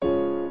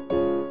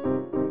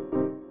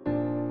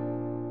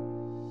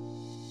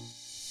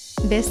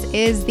This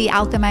is the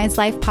Alchemized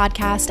Life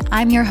podcast.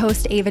 I'm your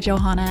host, Ava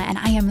Johanna, and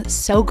I am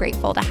so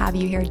grateful to have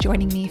you here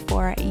joining me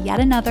for yet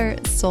another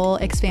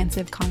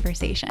soul-expansive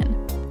conversation.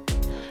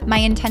 My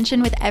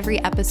intention with every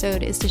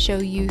episode is to show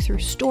you through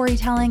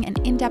storytelling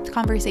and in-depth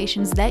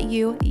conversations that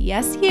you,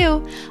 yes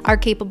you, are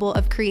capable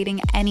of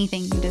creating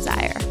anything you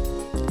desire.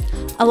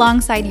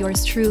 Alongside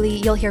yours truly,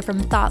 you'll hear from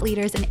thought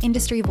leaders and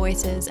industry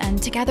voices,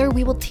 and together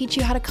we will teach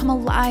you how to come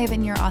alive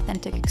in your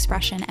authentic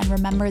expression and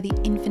remember the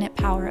infinite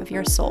power of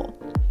your soul.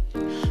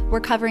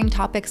 We're covering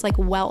topics like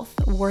wealth,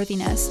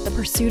 worthiness, the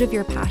pursuit of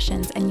your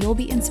passions, and you'll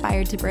be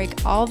inspired to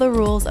break all the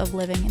rules of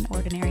living an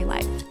ordinary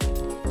life.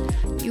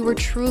 You were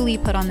truly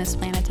put on this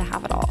planet to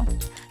have it all.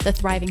 The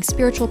thriving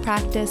spiritual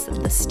practice,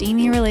 the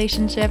steamy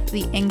relationship,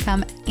 the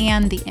income,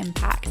 and the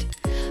impact.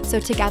 So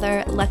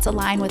together, let's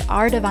align with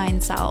our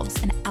divine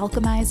selves and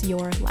alchemize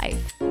your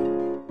life.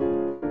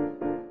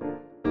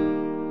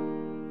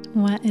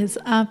 What is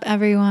up,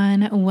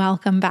 everyone?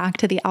 Welcome back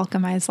to the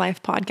Alchemized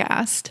Life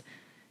podcast.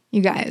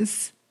 You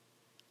guys,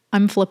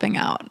 I'm flipping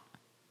out.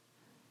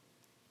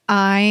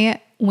 I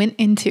went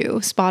into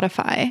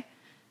Spotify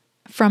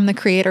from the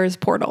creators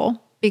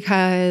portal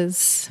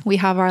because we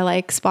have our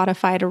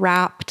Spotify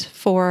Wrapped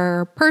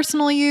for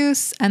personal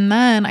use. And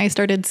then I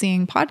started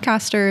seeing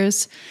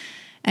podcasters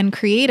and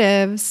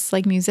creatives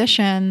like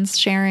musicians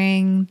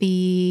sharing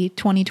the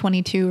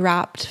 2022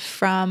 Wrapped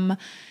from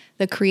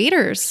the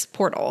creators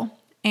portal.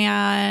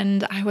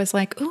 And I was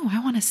like, ooh, I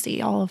want to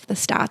see all of the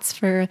stats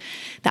for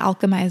the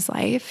Alchemized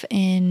Life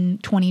in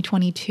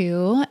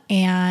 2022.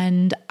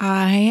 And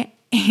I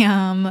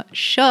am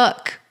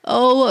shook.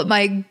 Oh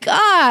my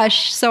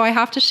gosh. So I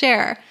have to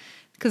share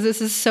because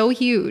this is so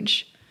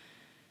huge.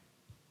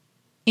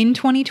 In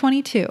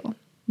 2022,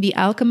 the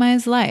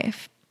Alchemized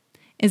Life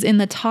is in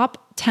the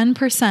top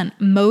 10%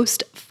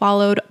 most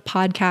followed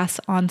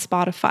podcasts on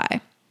Spotify.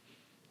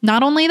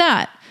 Not only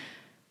that,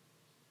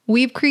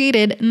 we've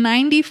created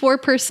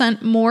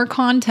 94% more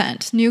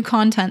new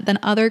content than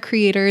other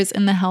creators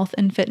in the health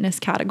and fitness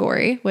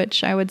category,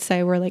 which I would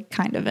say we're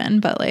kind of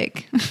in, but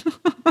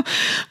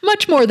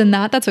much more than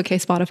that. That's okay,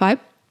 Spotify.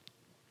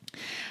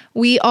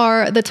 We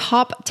are the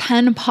top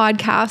 10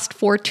 podcast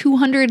for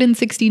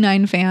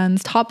 269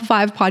 fans, top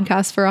 5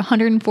 podcasts for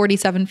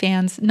 147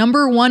 fans,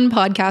 number 1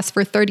 podcast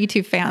for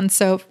 32 fans.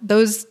 So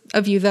those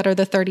of you that are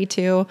the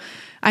 32,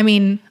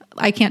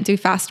 I can't do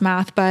fast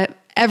math, but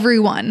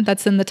everyone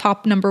that's in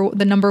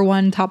the number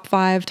 1, top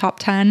 5, top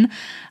 10,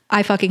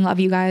 I fucking love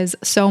you guys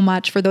so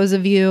much. For those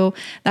of you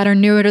that are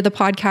newer to the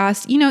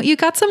podcast, you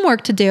got some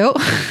work to do,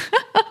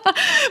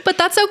 but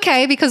that's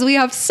okay because we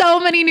have so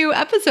many new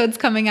episodes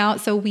coming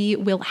out. So we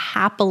will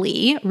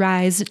happily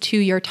rise to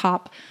your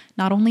top,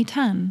 not only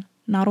 10,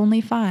 not only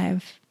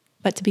 5,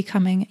 but to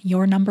becoming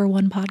your number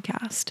 1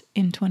 podcast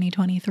in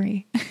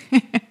 2023.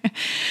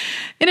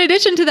 In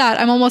addition to that,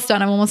 I'm almost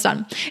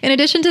done. In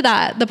addition to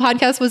that, the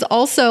podcast was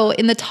also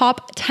in the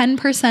top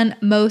 10%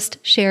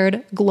 most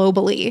shared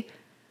globally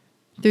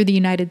through the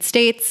United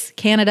States,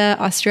 Canada,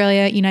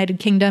 Australia, United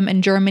Kingdom,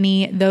 and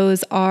Germany.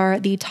 Those are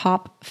the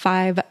top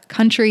 5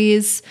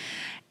 countries.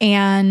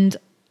 And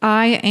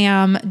I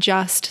am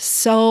just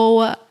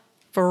so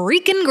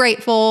freaking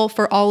grateful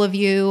for all of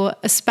you,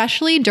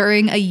 especially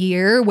during a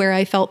year where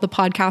I felt the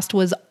podcast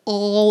was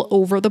all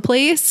over the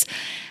place.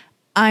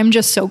 I'm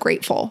just so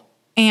grateful.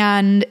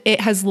 And it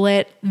has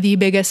lit the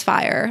biggest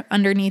fire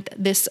underneath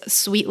this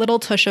sweet little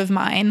tush of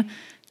mine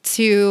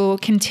to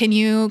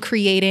continue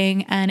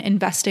creating and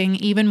investing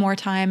even more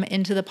time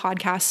into the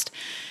podcast,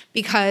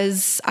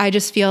 because I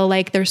just feel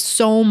like there's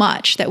so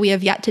much that we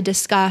have yet to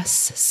discuss,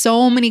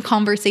 so many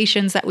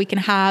conversations that we can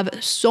have,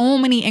 so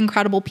many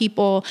incredible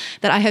people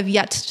that I have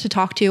yet to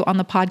talk to on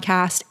the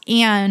podcast.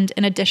 And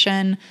in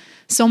addition,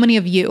 so many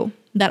of you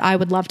that I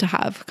would love to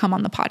have come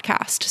on the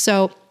podcast.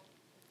 So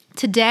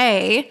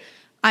today,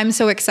 I'm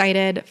so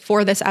excited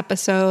for this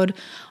episode.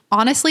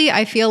 Honestly,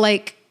 I feel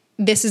like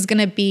this is going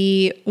to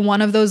be one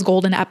of those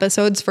golden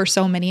episodes for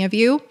so many of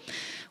you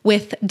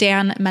with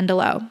Dan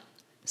Mendilow.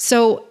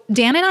 So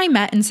Dan and I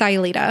met in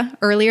Sayulita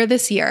earlier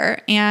this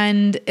year,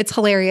 and it's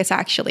hilarious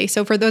actually.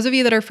 So for those of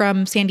you that are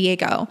from San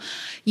Diego,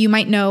 you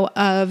might know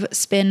of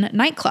Spin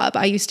Nightclub.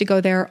 I used to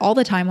go there all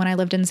the time when I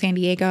lived in San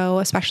Diego,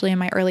 especially in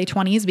my early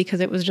 20s,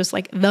 because it was just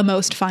the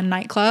most fun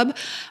nightclub.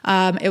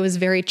 It was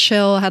very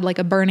chill, had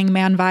a Burning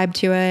Man vibe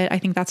to it. I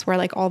think that's where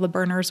all the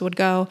burners would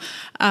go.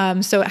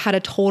 So it had a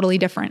totally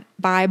different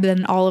vibe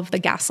than all of the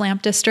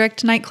Gaslamp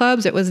District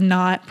nightclubs. It was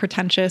not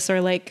pretentious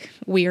or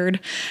weird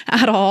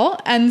at all.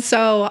 And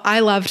so I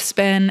loved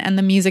Spin, and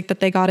the music that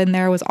they got in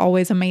there was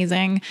always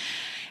amazing.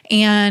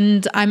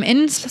 And I'm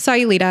in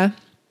Sayulita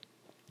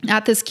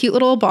at this cute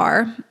little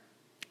bar,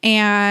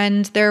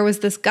 and there was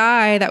this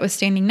guy that was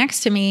standing next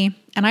to me,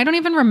 and I don't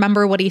even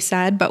remember what he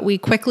said, but we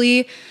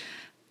quickly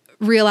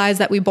realized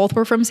that we both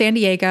were from San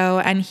Diego,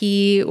 and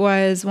he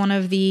was one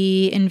of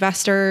the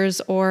investors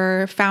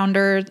or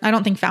founders, I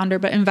don't think founder,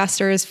 but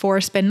investors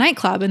for Spin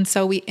Nightclub. And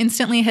so we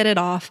instantly hit it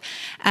off.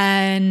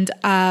 And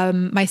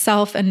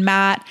myself and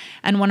Matt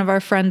and one of our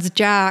friends,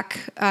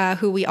 Jack,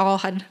 who we all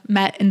had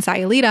met in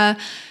Sayulita,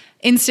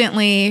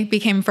 instantly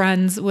became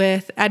friends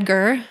with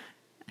Edgar,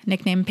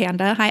 nicknamed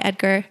Panda. Hi,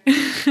 Edgar.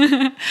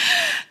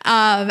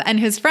 And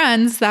his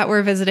friends that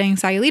were visiting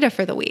Sayulita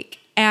for the week.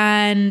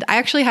 And I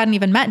actually hadn't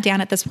even met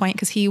Dan at this point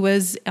because he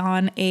was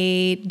on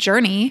a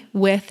journey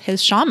with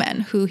his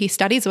shaman who he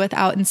studies with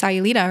out in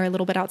Sayulita, or a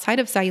little bit outside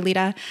of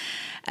Sayulita.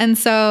 And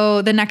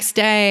so the next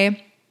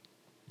day,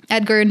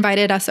 Edgar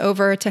invited us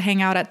over to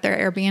hang out at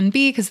their Airbnb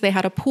because they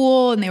had a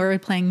pool and they were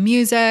playing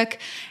music.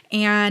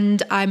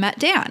 And I met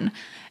Dan.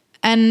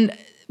 And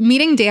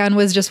meeting Dan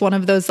was just one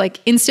of those like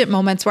instant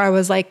moments where I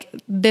was like,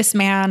 this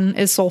man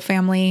is soul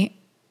family.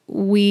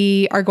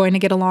 We are going to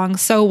get along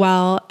so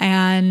well.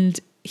 And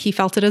he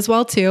felt it as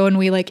well too. And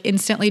we like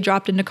instantly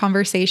dropped into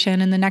conversation.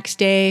 And the next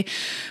day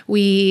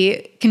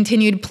we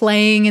continued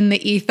playing in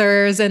the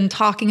ethers and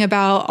talking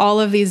about all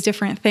of these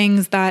different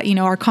things that, you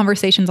know, are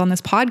conversations on this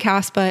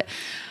podcast, but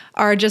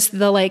are just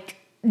the like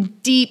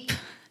deep,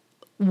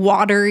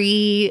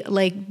 watery,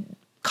 like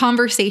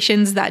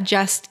conversations that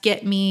just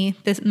get me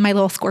my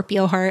little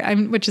Scorpio heart,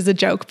 which is a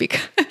joke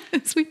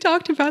because we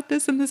talked about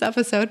this in this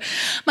episode.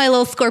 My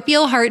little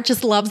Scorpio heart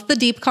just loves the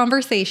deep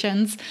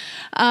conversations.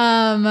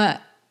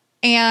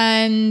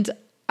 And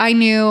I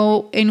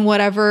knew in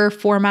whatever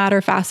format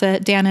or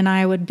facet, Dan and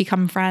I would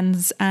become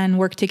friends and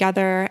work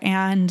together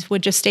and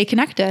would just stay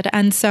connected.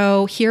 And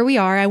so here we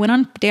are. I went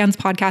on Dan's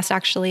podcast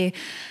actually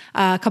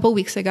a couple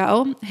weeks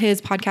ago.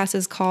 His podcast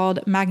is called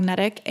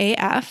Magnetic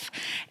AF.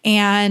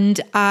 And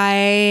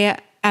I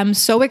am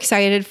so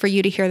excited for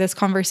you to hear this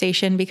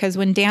conversation because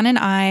when Dan and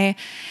I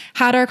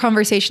had our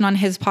conversation on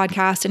his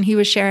podcast and he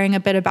was sharing a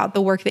bit about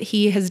the work that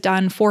he has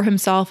done for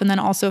himself and then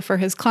also for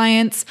his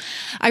clients,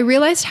 I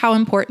realized how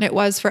important it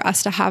was for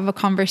us to have a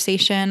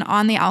conversation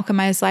on the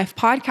Alchemized Life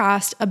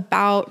podcast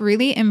about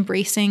really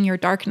embracing your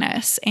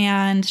darkness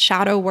and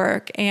shadow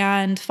work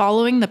and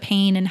following the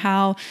pain, and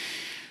how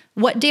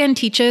what Dan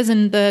teaches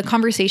and the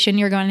conversation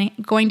you're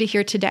going to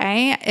hear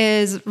today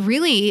is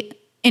really,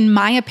 in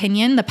my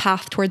opinion, the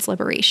path towards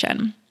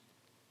liberation.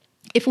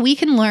 If we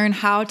can learn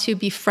how to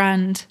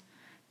befriend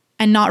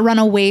and not run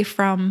away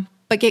from,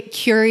 but get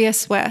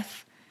curious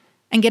with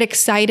and get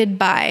excited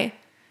by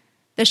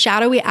the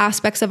shadowy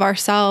aspects of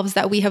ourselves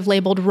that we have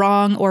labeled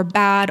wrong or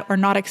bad or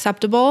not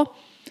acceptable,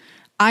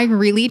 I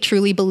really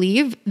truly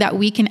believe that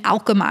we can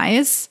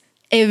alchemize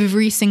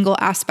every single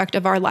aspect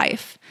of our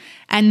life.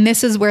 And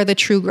this is where the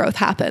true growth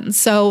happens.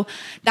 So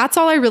that's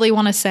all I really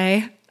want to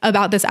say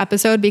about this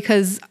episode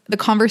because the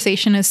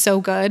conversation is so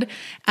good.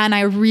 And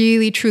I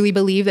really, truly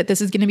believe that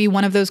this is going to be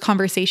one of those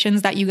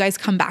conversations that you guys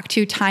come back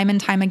to time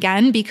and time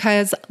again,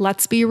 because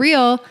let's be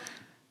real,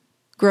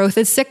 growth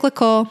is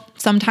cyclical.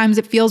 Sometimes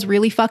it feels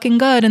really fucking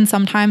good and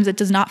sometimes it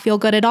does not feel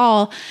good at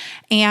all.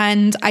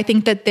 And I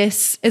think that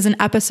this is an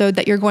episode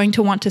that you're going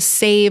to want to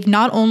save,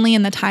 not only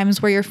in the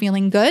times where you're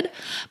feeling good,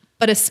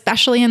 but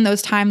especially in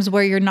those times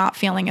where you're not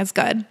feeling as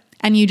good.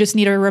 And you just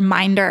need a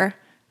reminder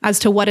as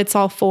to what it's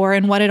all for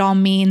and what it all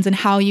means and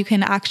how you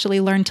can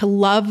actually learn to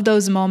love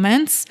those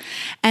moments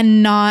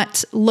and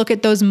not look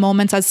at those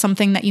moments as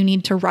something that you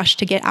need to rush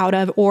to get out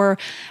of, or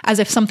as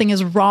if something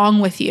is wrong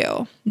with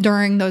you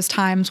during those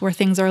times where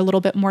things are a little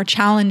bit more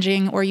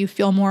challenging or you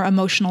feel more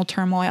emotional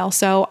turmoil.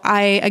 So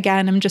I,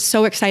 again, am just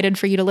so excited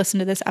for you to listen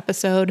to this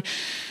episode.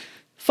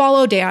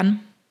 Follow Dan,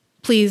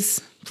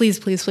 please. Please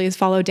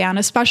follow Dan,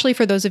 especially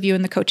for those of you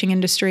in the coaching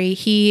industry.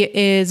 He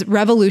is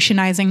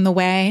revolutionizing the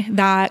way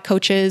that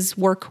coaches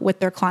work with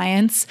their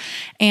clients.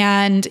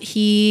 And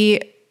he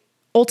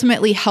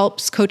ultimately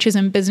helps coaches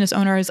and business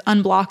owners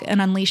unblock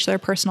and unleash their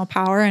personal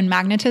power and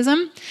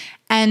magnetism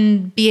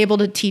and be able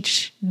to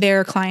teach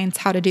their clients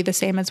how to do the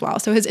same as well.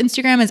 So his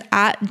Instagram is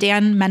at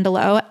Dan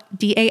Mendilow,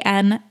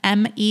 DanMendilow.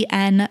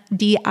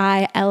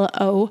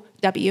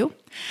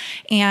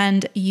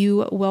 And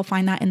you will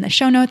find that in the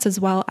show notes, as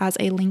well as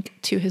a link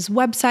to his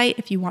website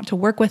if you want to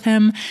work with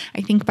him.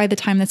 I think by the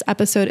time this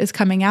episode is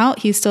coming out,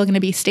 he's still going to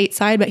be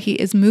stateside, but he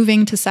is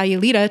moving to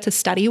Sayulita to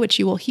study, which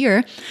you will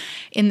hear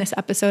in this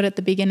episode at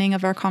the beginning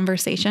of our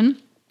conversation.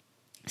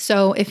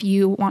 So if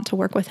you want to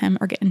work with him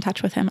or get in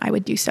touch with him, I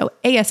would do so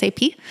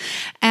ASAP.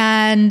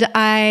 And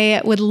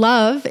I would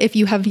love, if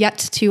you have yet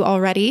to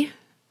already,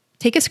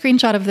 take a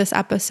screenshot of this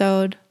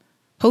episode,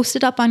 post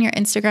it up on your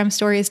Instagram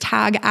stories,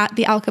 tag at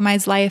The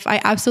Alchemized Life. I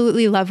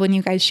absolutely love when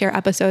you guys share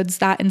episodes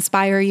that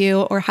inspire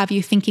you or have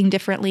you thinking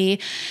differently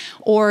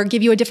or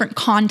give you a different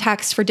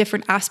context for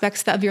different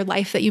aspects of your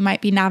life that you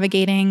might be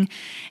navigating.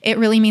 It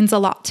really means a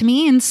lot to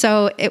me. And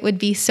so it would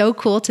be so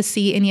cool to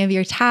see any of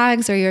your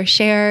tags or your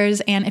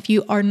shares. And if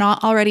you are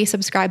not already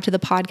subscribed to the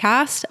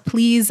podcast,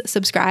 please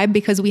subscribe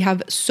because we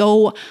have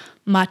so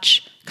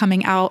much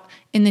coming out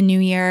in the new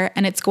year,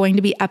 and it's going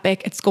to be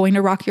epic. It's going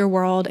to rock your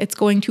world. It's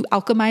going to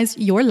alchemize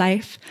your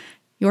life,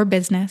 your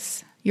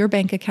business, your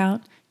bank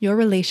account, your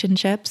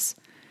relationships.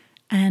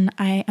 And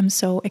I am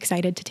so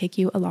excited to take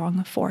you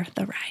along for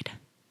the ride.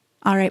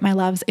 All right, my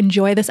loves,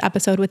 enjoy this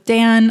episode with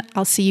Dan.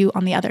 I'll see you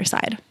on the other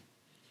side.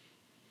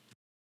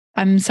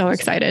 I'm so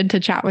excited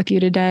to chat with you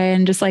today,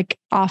 and just like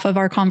off of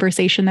our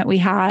conversation that we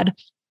had,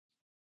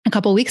 a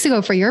couple of weeks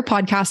ago for your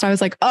podcast, I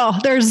was like, oh,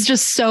 there's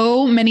just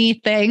so many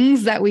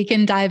things that we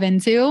can dive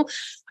into.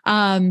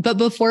 But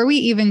before we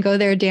even go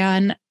there,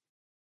 Dan,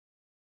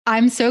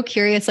 I'm so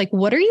curious, like,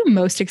 what are you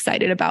most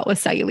excited about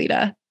with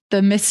Sayulita?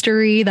 The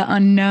mystery, the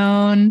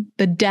unknown,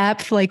 the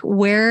depth, like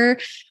where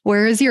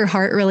is your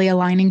heart really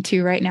aligning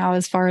to right now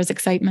as far as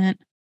excitement?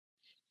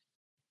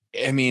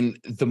 I mean,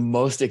 the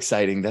most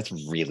exciting, that's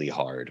really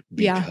hard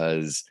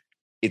because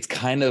it's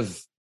kind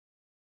of,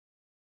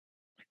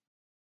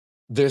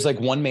 there's like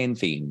one main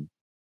theme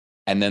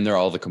and then there are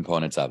all the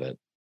components of it.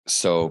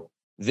 So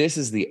this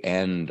is the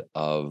end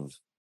of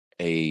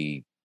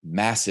a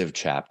massive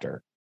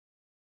chapter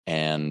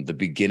and the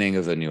beginning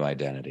of a new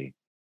identity.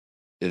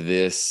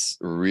 This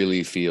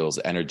really feels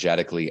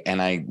energetically,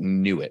 and I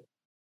knew it.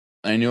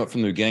 I knew it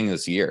from the beginning of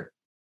this year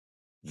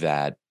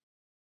that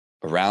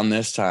around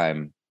this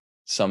time,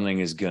 something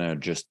is going to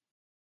just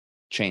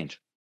change.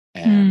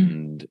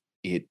 And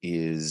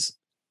it's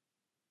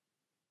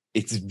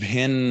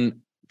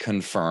been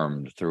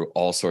confirmed through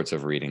all sorts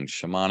of readings,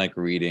 shamanic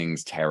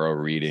readings, tarot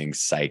readings,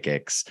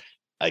 psychics,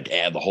 like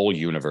the whole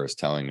universe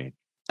telling me,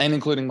 and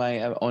including my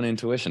own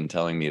intuition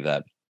telling me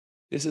that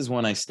this is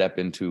when I step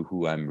into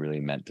who I'm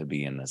really meant to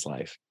be in this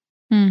life.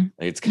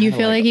 It's kind you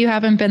feel like you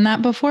haven't been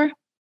that before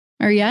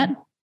or yet?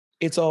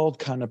 It's all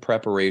kind of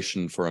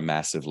preparation for a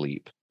massive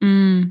leap.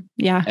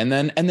 Yeah. And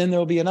then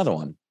there'll be another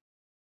one.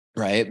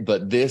 Right.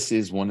 But this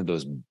is one of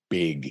those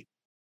big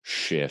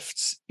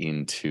shifts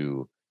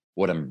into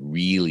what I'm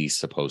really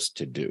supposed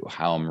to do,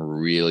 how I'm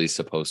really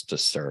supposed to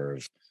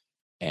serve,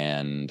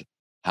 and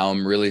how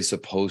I'm really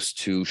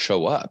supposed to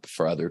show up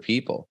for other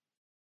people.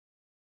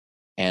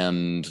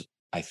 And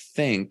I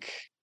think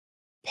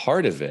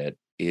part of it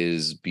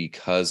is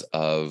because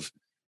of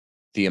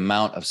the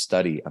amount of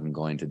study I'm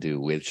going to do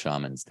with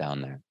shamans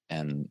down there.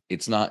 And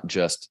it's not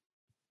just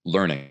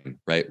learning,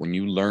 right? When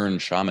you learn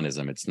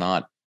shamanism, it's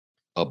not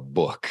a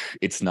book,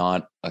 it's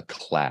not a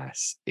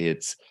class,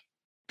 it's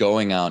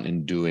going out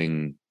and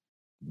doing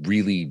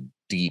really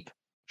deep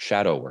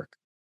shadow work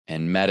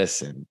and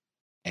medicine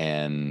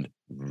and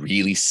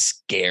really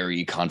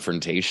scary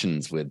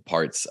confrontations with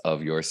parts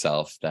of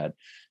yourself that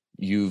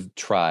you've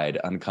tried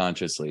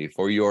unconsciously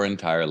for your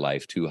entire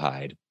life to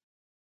hide.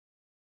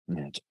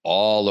 And it's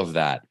all of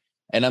that.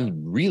 And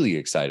I'm really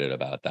excited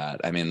about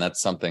that. I mean,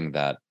 that's something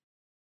that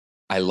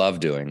I love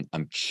doing.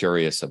 I'm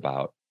curious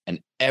about. And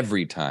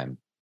every time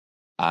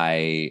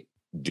I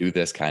do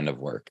this kind of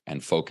work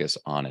and focus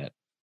on it,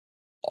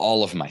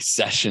 all of my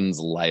sessions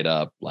light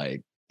up.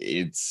 Like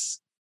it's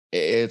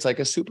like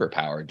a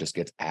superpower just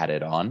gets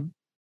added on.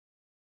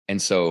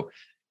 And so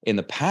in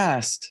the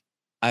past,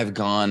 I've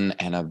gone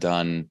and I've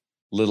done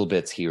little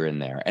bits here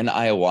and there, an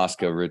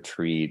ayahuasca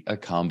retreat, a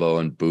combo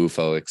and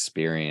bufo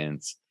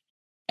experience,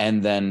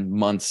 and then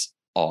months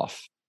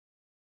off.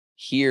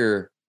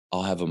 Here,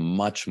 I'll have a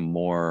much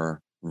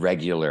more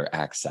regular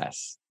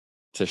access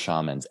to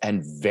shamans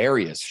and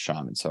various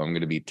shamans. So I'm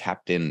going to be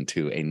tapped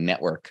into a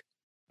network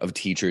of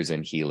teachers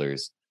and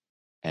healers.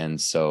 And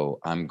so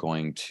I'm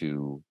going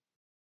to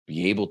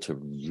be able to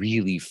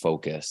really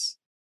focus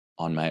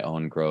on my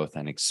own growth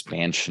and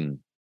expansion,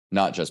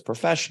 not just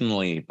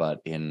professionally, but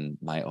in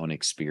my own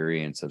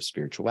experience of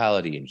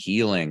spirituality and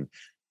healing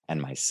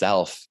and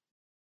myself.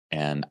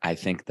 And I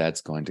think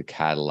that's going to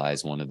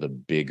catalyze one of the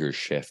bigger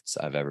shifts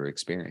I've ever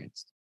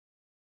experienced.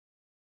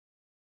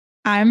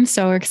 I'm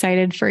so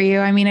excited for you.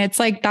 I mean, it's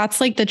like, that's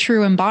like the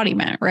true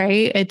embodiment,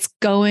 right? It's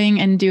going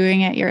and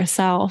doing it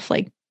yourself,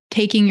 like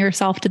taking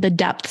yourself to the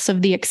depths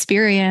of the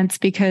experience,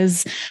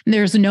 because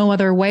there's no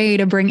other way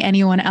to bring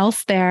anyone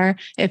else there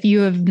if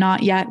you have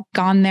not yet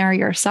gone there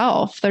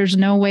yourself. There's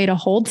no way to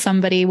hold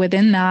somebody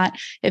within that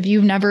if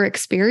you've never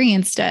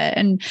experienced it.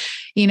 And,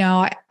 you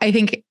know, I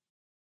think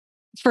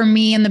for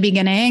me in the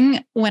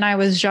beginning, when I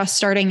was just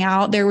starting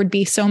out, there would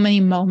be so many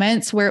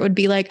moments where it would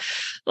be like,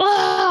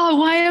 oh,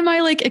 why am I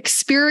like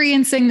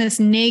experiencing this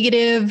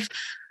negative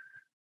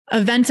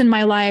event in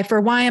my life? Or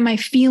why am I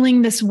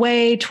feeling this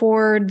way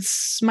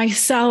towards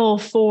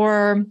myself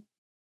or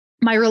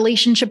my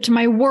relationship to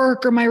my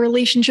work or my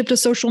relationship to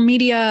social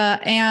media?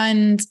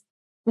 And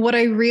what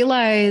I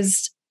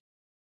realized,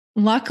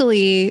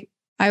 luckily,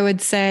 I would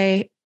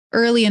say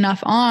early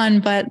enough on,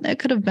 but it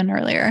could have been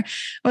earlier,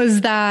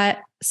 was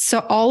that so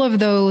all of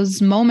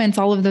those moments,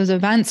 all of those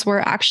events were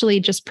actually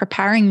just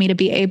preparing me to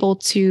be able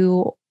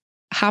to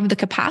have the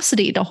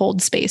capacity to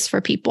hold space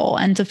for people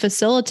and to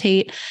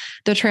facilitate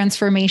the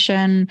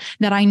transformation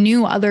that I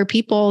knew other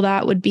people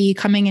that would be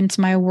coming into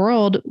my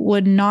world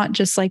would not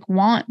just like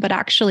want, but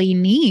actually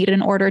need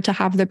in order to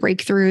have the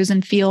breakthroughs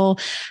and feel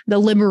the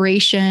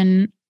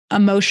liberation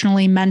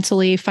emotionally,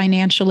 mentally,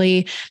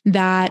 financially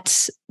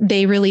that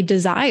they really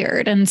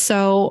desired. And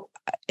so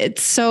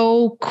it's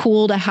so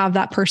cool to have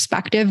that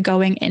perspective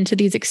going into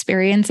these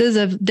experiences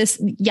of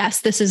this.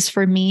 Yes, this is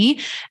for me,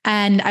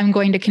 and I'm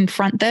going to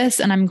confront this,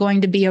 and I'm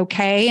going to be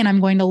okay, and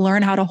I'm going to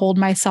learn how to hold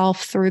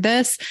myself through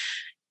this.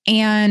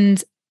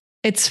 And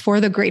it's for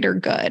the greater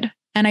good.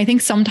 And I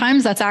think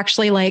sometimes that's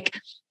actually like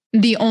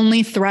the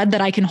only thread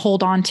that I can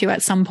hold on to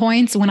at some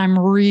points when I'm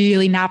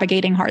really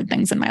navigating hard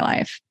things in my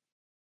life.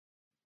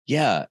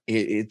 Yeah,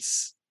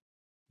 it's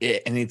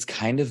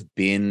kind of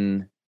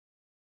been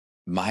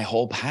my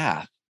whole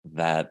path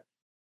that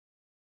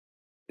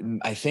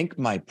I think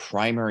my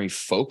primary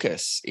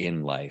focus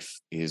in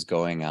life is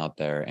going out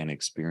there and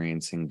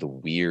experiencing the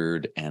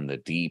weird and the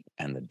deep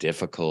and the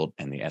difficult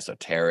and the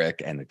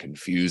esoteric and the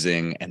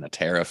confusing and the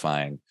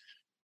terrifying,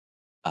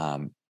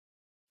 um,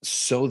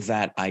 so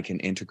that I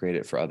can integrate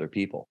it for other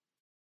people.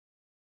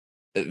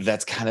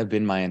 That's kind of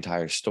been my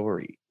entire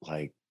story.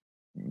 Like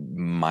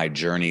my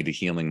journey to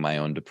healing my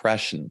own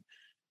depression,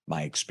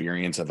 my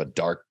experience of a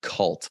dark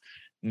cult.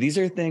 These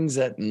are things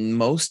that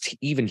most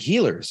even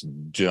healers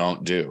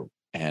don't do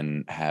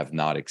and have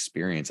not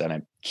experienced. And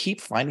I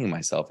keep finding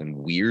myself in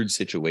weird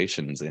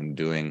situations and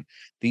doing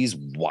these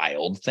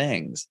wild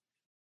things.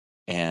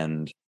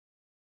 And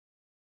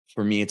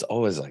for me, it's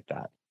always like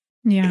that.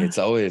 Yeah. It's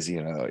always,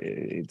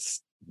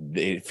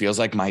 it feels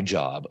like my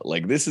job.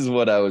 Like this is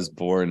what I was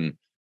born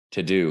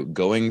to do,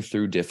 going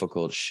through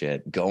difficult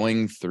shit,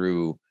 going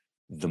through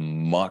the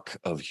muck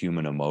of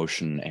human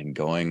emotion and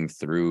going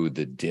through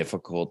the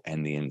difficult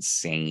and the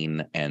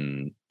insane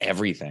and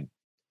everything,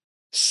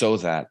 so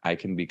that I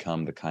can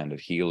become the kind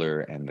of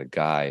healer and the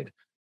guide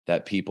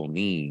that people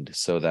need,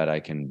 so that I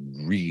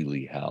can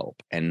really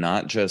help, and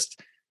not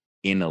just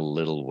in a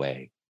little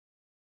way.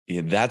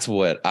 Yeah, that's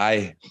what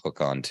I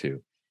hook on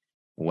to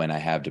when I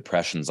have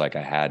depressions like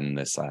I had in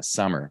this last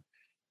summer,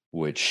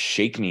 which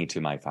shake me to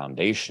my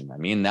foundation. I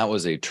mean, that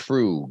was a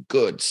true,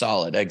 good,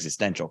 solid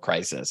existential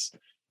crisis,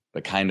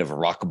 the kind of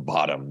rock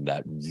bottom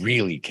that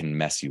really can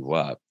mess you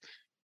up.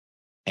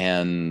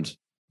 And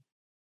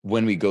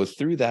when we go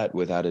through that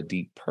without a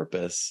deep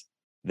purpose,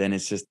 then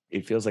it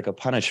feels like a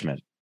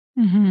punishment,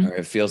 or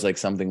it feels like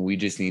something we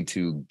just need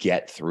to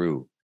get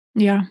through.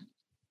 Yeah.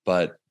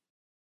 But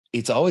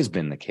it's always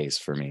been the case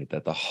for me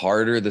that the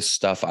harder the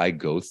stuff I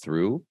go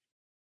through,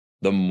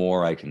 the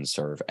more I can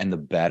serve and the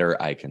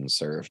better I can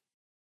serve.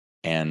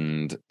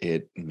 And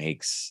it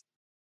makes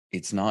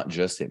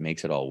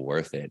it all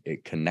worth it.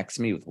 It connects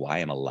me with why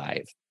I'm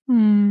alive.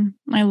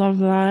 I love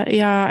that.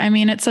 Yeah. I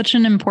mean, it's such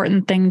an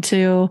important thing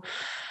to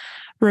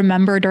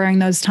remember during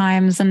those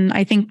times. And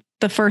I think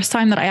the first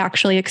time that I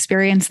actually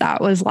experienced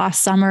that was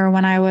last summer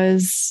when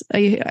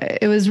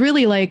it was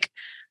really like,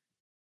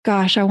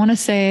 gosh, I want to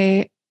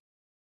say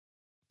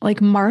like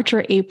March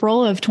or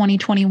April of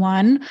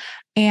 2021.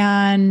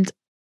 And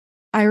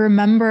I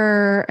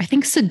remember, I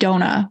think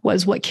Sedona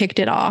was what kicked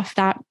it off,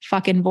 that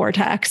fucking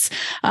vortex.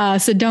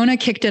 Sedona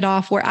kicked it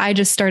off where I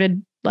just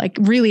started like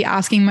really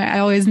I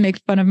always make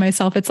fun of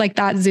myself. It's like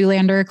that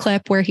Zoolander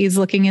clip where he's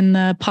looking in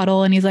the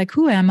puddle and he's like,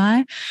 who am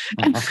I?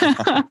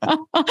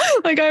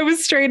 Like I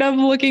was straight up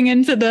looking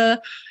into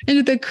the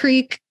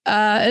creek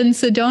in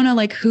Sedona,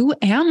 like, who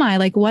am I?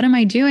 Like, what am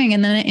I doing?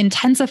 And then it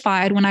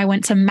intensified when I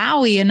went to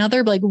Maui,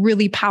 another like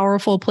really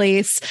powerful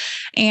place.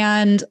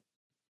 And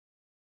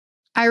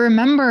I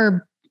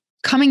remember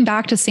coming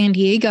back to San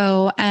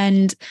Diego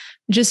and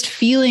just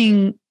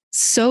feeling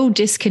so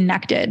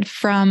disconnected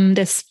from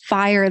this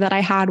fire that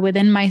I had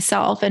within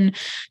myself, and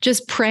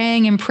just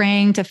praying and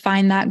praying to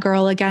find that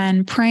girl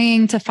again,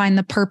 praying to find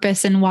the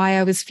purpose and why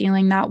I was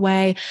feeling that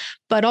way,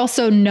 but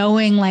also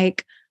knowing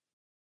like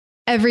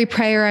every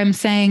prayer I'm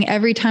saying,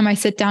 every time I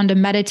sit down to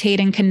meditate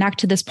and connect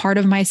to this part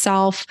of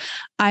myself,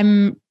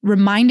 I'm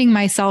reminding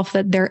myself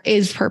that there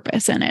is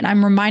purpose in it.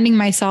 I'm reminding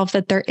myself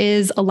that there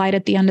is a light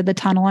at the end of the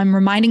tunnel. I'm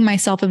reminding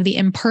myself of the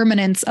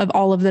impermanence of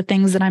all of the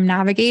things that I'm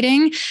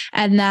navigating,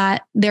 and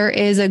that there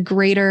is a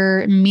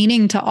greater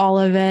meaning to all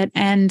of it.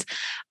 And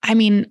I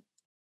mean,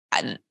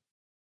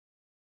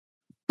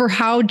 for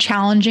how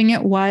challenging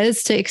it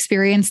was to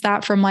experience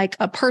that from like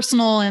a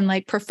personal and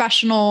like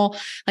professional,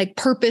 like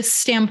purpose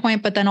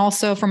standpoint, but then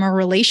also from a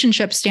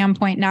relationship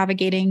standpoint,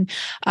 navigating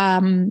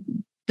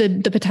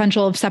the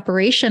potential of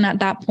separation at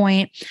that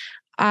point.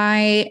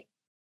 I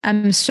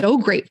am so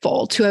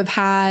grateful to have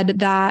had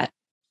that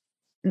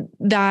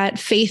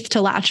faith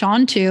to latch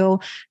onto,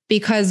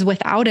 because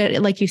without it,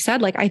 like you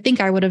said, like I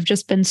think I would have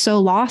just been so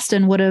lost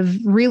and would have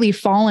really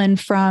fallen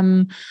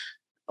from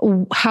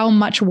how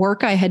much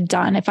work I had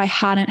done if I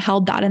hadn't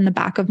held that in the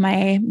back of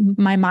my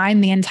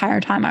mind the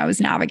entire time I was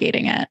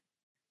navigating it.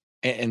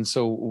 And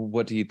so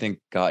what do you think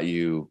got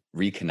you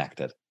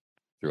reconnected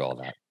through all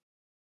that?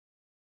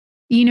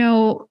 You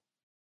know,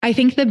 I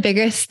think the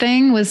biggest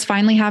thing was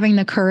finally having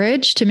the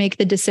courage to make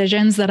the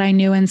decisions that I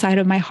knew inside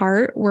of my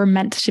heart were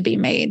meant to be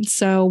made.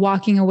 So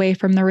walking away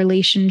from the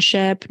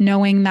relationship,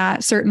 knowing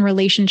that certain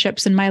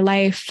relationships in my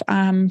life,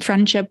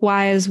 friendship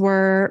wise,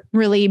 were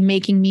really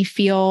making me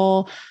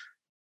feel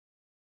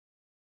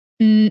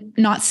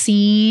not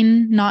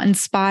seen, not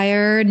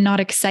inspired, not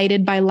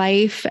excited by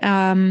life,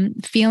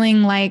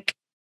 feeling like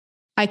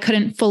I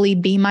couldn't fully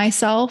be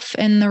myself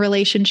in the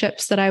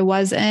relationships that I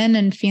was in,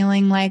 and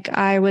feeling like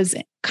I was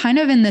kind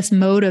of in this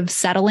mode of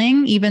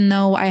settling, even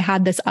though I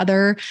had this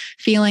other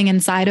feeling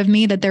inside of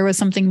me that there was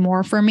something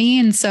more for me.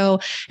 And so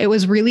it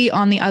was really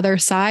on the other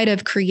side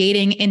of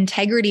creating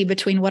integrity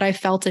between what I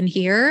felt in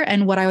here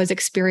and what I was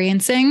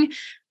experiencing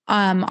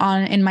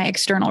on in my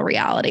external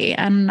reality.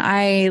 And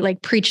I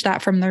like preach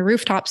that from the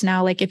rooftops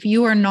now. Like, if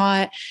you are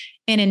not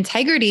in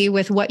integrity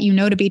with what you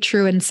know to be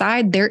true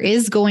inside, there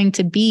is going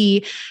to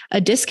be a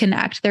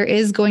disconnect. There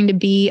is going to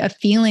be a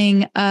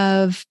feeling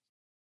of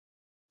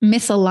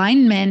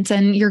misalignment,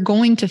 and you're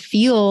going to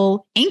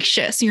feel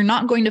anxious. You're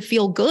not going to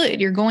feel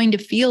good. You're going to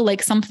feel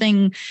like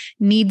something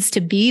needs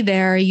to be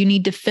there. You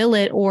need to fill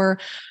it or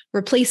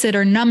replace it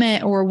or numb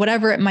it or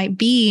whatever it might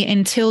be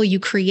until you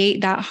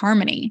create that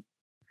harmony.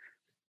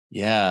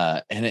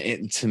 Yeah.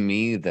 And to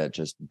me, that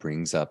just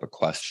brings up a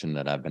question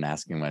that I've been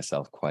asking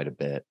myself quite a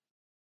bit,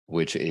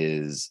 which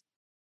is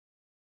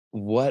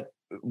what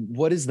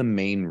is the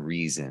main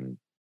reason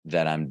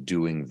that I'm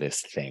doing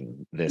this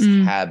thing, this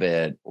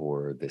habit,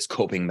 or this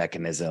coping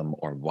mechanism,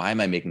 or why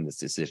am I making this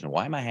decision?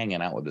 Why am I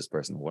hanging out with this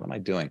person? What am I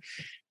doing?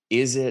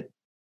 Is it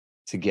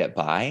to get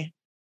by,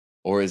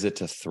 or is it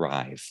to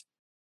thrive?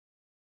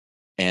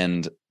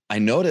 And I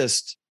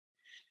noticed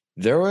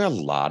there were a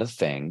lot of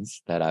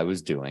things that I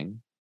was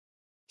doing,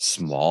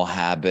 small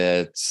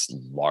habits,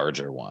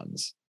 larger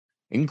ones,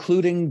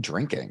 including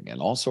drinking and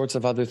all sorts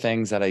of other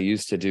things that I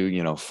used to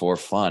do, for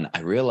fun. I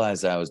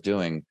realized I was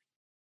doing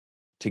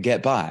to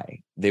get by.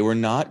 They were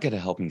not going to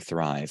help me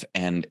thrive.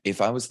 And if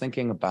I was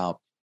thinking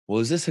about, well,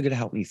 is this going to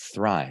help me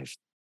thrive?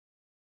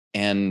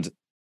 And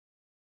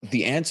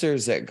the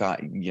answers that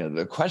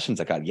the questions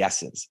that got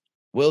yeses,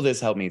 will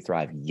this help me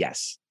thrive?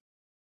 Yes.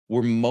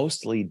 We're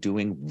mostly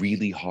doing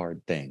really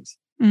hard things.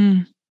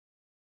 Can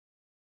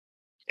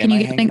you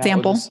give an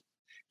example?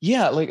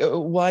 Yeah.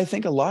 I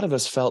think a lot of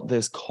us felt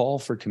this call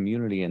for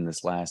community in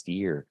this last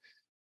year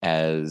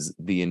as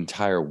the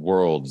entire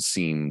world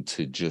seemed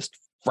to just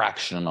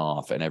fraction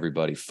off and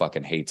everybody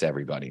fucking hates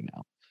everybody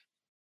now,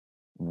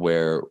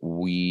 where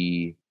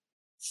we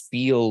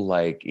feel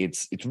like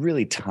it's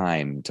really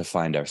time to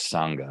find our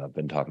sangha. I've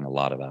been talking a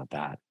lot about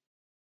that.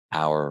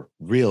 Our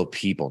real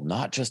people,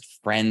 not just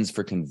friends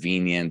for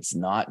convenience,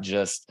 not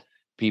just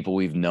people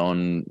we've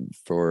known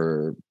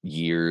for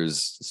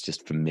years, it's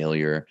just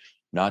familiar,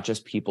 not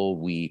just people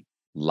we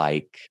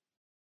like,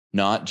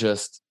 not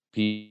just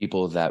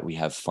people that we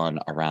have fun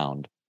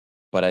around.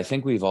 But I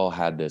think we've all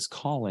had this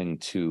calling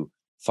to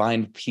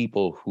find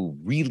people who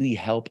really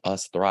help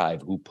us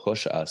thrive, who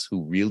push us,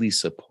 who really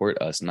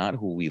support us, not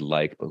who we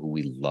like, but who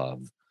we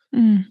love.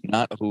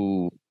 Not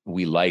who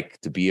we like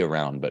to be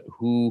around, but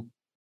who,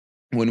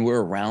 when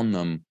we're around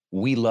them,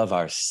 we love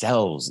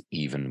ourselves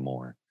even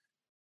more.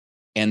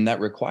 And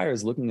that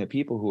requires looking at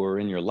people who are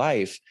in your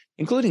life,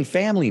 including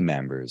family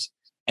members,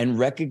 and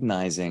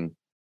recognizing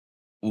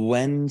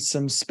when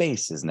some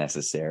space is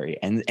necessary.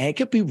 And it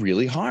could be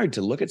really hard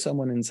to look at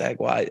someone and say,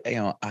 well,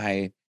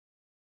 I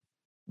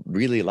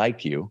really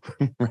like you,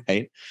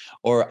 right?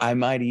 Or I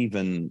might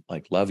even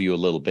like love you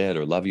a little bit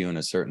or love you in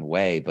a certain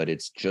way, but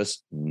it's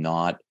just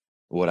not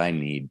what I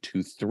need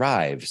to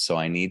thrive. So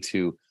I need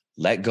to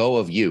let go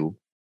of you,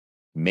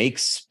 make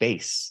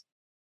space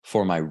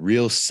for my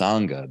real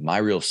sangha, my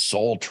real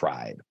soul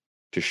tribe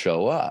to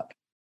show up.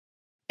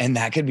 And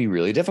that could be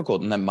really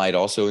difficult. And that might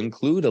also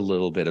include a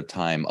little bit of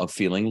time of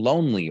feeling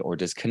lonely or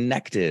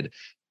disconnected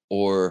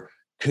or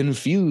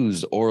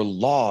confused or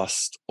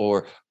lost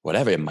or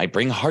whatever. It might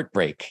bring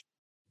heartbreak.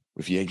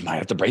 If you might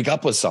have to break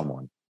up with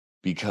someone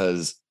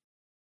because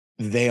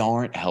they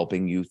aren't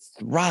helping you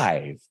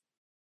thrive,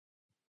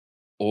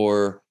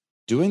 or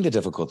doing the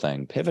difficult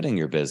thing, pivoting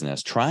your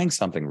business, trying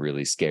something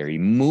really scary,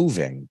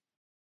 moving,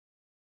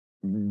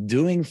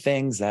 doing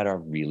things that are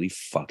really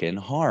fucking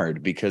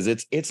hard, because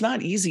it's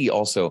not easy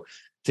also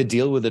to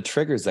deal with the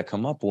triggers that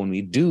come up when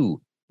we do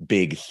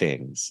big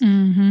things.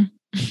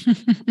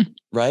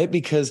 Right?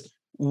 Because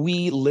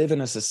we live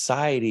in a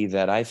society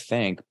that I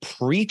think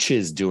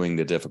preaches doing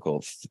the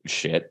difficult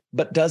shit,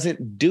 but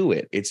doesn't do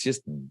it. It's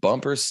just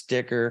bumper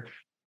sticker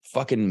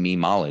fucking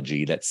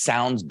memology that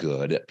sounds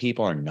good that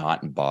people are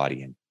not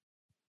embodying.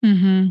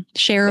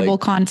 Shareable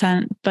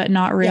content, but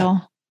not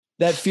real.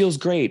 Yeah, that feels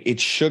great.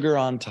 It's sugar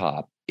on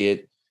top.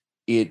 It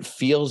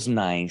feels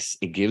nice.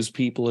 It gives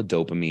people a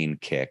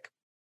dopamine kick.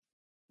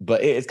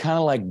 But it's kind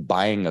of like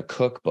buying a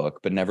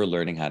cookbook, but never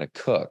learning how to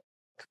cook.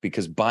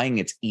 Because buying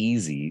it's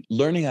easy.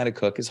 Learning how to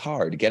cook is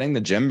hard. Getting the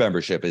gym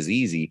membership is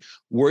easy.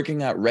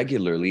 Working out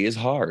regularly is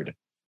hard.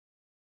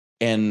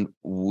 And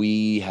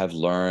we have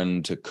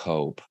learned to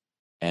cope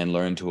and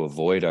learn to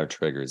avoid our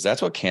triggers.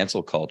 That's what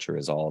cancel culture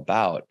is all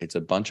about. It's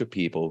a bunch of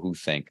people who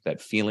think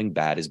that feeling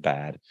bad is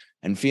bad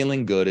and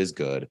feeling good is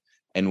good.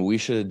 And we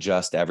should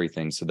adjust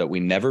everything so that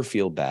we never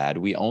feel bad.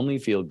 We only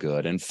feel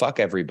good, and fuck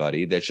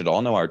everybody. They should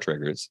all know our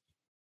triggers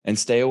and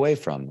stay away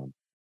from them.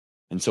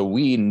 And so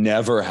we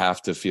never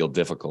have to feel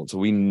difficult. So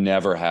we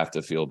never have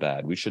to feel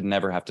bad. We should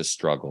never have to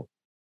struggle.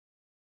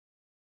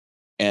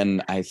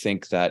 And I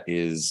think that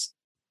is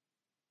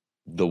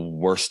the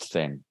worst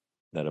thing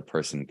that a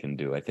person can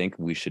do. I think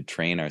we should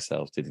train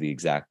ourselves to do the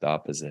exact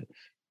opposite.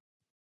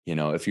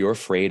 If you're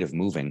afraid of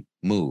moving,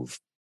 move.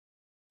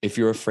 If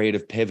you're afraid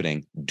of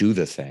pivoting, do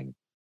the thing.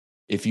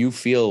 If you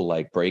feel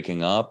like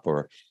breaking up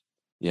or,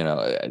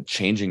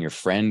 changing your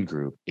friend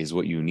group is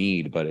what you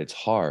need, but it's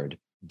hard,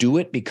 do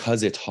it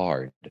because it's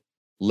hard.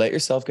 Let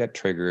yourself get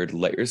triggered.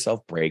 Let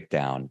yourself break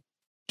down.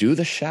 Do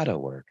the shadow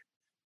work.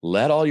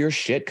 Let all your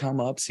shit come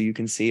up so you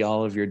can see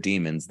all of your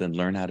demons, then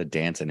learn how to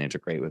dance and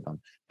integrate with them.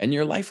 And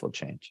your life will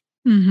change.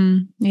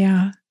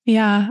 Yeah.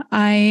 Yeah.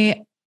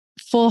 I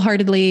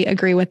full-heartedly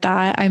agree with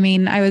that. I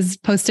mean, I was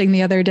posting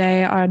the other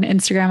day on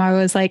Instagram. I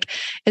was like,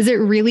 is it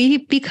really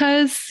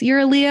because you're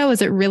a Leo?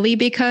 Is it really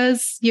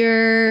because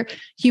your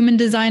human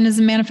design is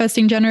a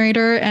manifesting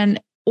generator?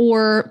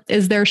 Or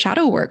is there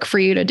shadow work for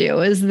you to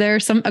do? Is there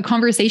a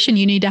conversation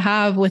you need to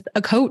have with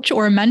a coach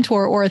or a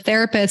mentor or a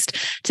therapist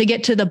to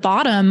get to the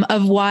bottom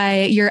of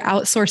why you're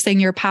outsourcing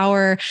your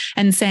power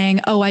and saying,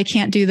 oh, I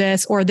can't do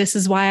this, or this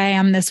is why I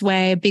am this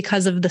way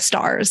because of the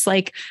stars?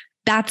 Like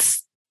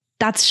that's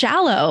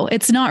shallow.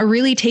 It's not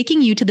really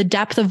taking you to the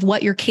depth of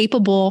what you're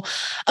capable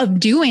of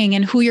doing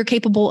and who you're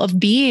capable of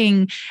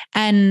being,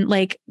 and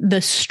like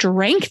the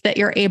strength that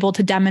you're able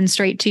to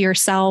demonstrate to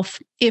yourself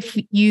if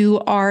you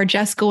are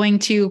just going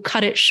to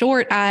cut it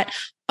short at,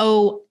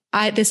 oh,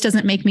 this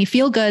doesn't make me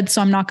feel good, so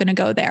I'm not going to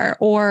go there.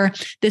 Or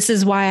this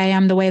is why I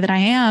am the way that I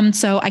am,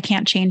 so I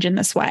can't change in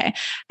this way.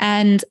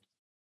 And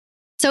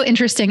so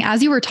interesting.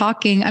 As you were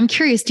talking, I'm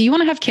curious, do you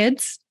want to have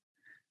kids?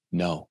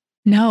 No.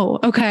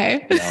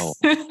 Okay. No,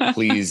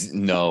 please.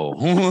 No,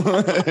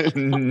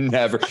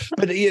 never.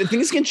 But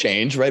things can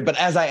change, right? But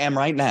as I am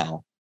right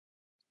now,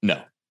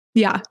 no.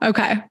 Yeah.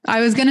 Okay.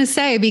 I was going to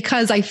say,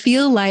 because I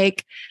feel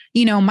like,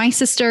 my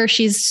sister,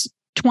 she's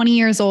 20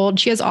 years old.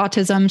 She has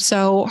autism.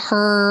 So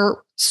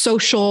her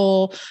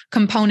social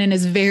component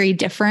is very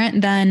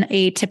different than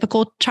a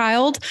typical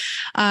child.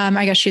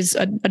 I guess she's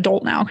an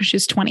adult now because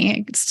she's 20.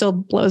 It still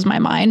blows my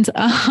mind.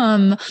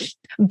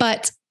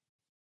 But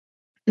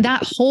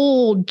that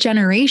whole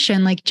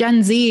generation, like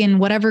Gen Z and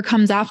whatever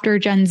comes after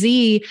Gen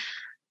Z,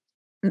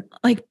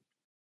 like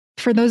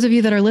for those of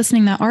you that are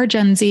listening that are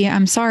Gen Z,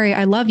 I'm sorry,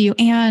 I love you.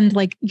 And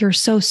like, you're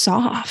so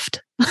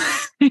soft.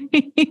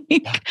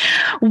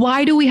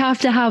 Why do we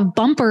have to have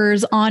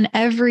bumpers on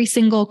every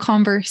single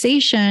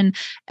conversation,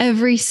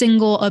 every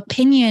single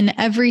opinion,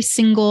 every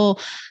single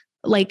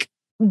like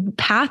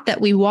path that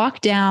we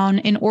walk down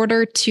in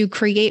order to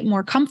create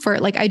more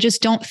comfort? Like, I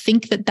just don't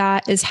think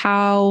that is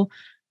how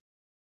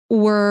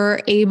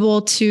we're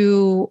able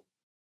to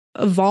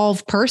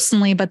evolve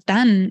personally, but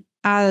then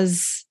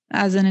as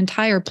an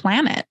entire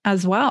planet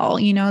as well.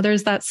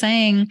 There's that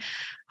saying,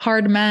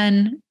 hard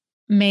men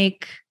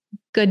make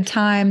good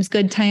times,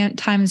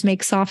 times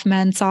make soft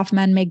men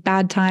make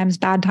bad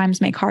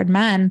times make hard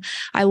men.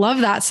 I love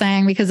that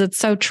saying because it's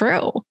so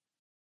true.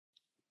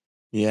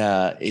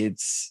 Yeah,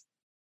 it's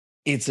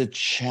a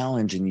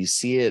challenge, and you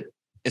see it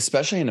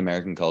especially in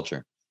American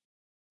culture,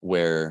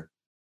 where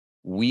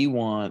we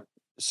want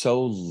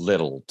so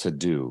little to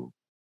do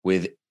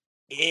with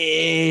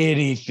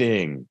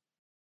anything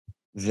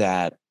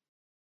that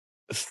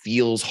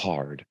feels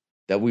hard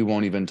that we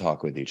won't even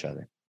talk with each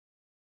other.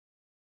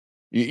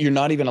 You're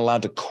not even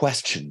allowed to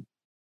question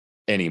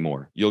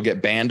anymore. You'll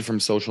get banned from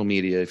social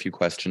media if you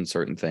question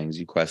certain things.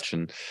 You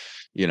question,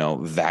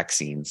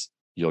 vaccines,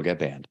 you'll get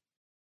banned.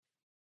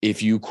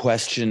 If you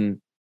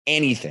question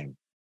anything,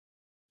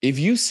 if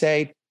you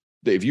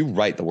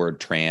write the word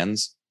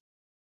trans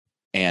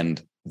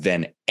and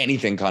then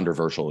anything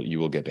controversial, you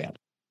will get banned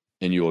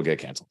and you will get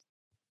canceled.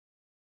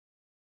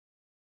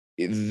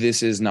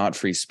 This is not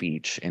free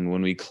speech. And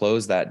when we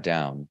close that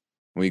down,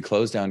 when we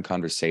close down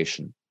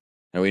conversation,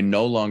 and we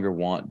no longer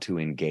want to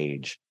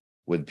engage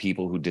with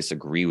people who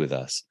disagree with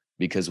us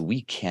because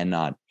we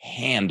cannot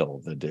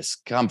handle the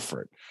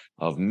discomfort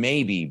of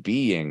maybe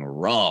being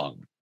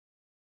wrong.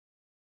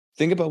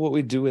 Think about what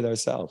we do with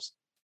ourselves.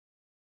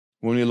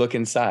 When we look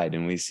inside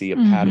and we see a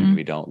pattern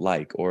we don't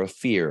like, or a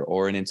fear,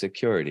 or an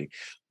insecurity.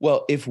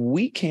 Well, if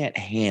we can't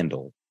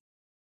handle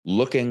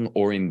looking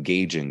or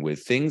engaging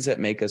with things that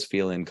make us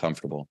feel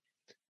uncomfortable,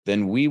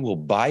 then we will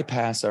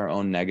bypass our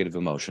own negative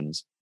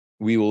emotions.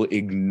 We will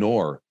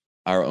ignore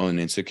our own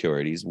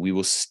insecurities. We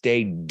will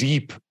stay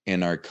deep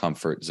in our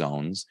comfort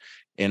zones,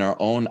 in our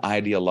own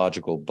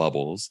ideological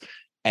bubbles,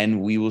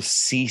 and we will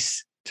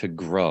cease to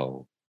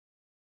grow.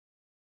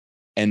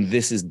 And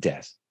this is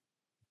death.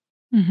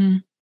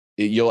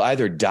 You'll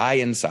either die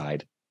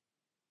inside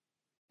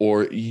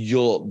or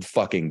you'll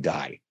fucking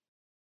die,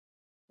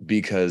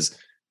 because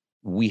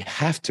we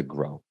have to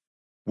grow.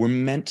 We're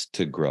meant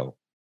to grow.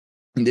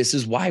 And this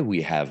is why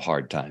we have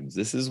hard times.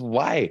 This is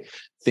why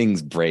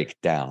things break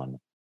down.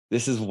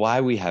 This is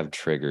why we have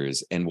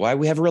triggers and why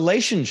we have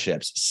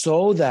relationships,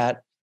 so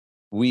that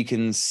we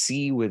can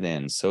see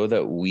within, so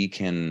that we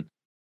can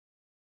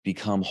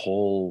become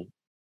whole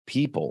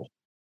people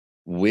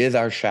with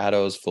our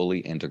shadows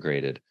fully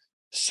integrated,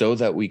 so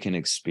that we can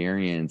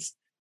experience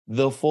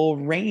the full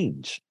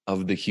range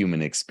of the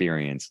human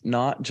experience,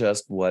 not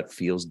just what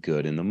feels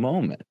good in the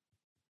moment.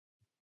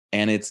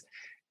 And it's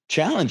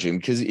challenging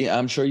because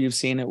I'm sure you've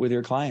seen it with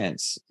your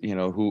clients,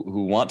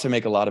 who want to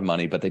make a lot of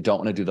money, but they don't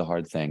want to do the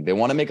hard thing. They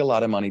want to make a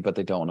lot of money, but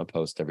they don't want to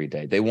post every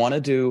day. They want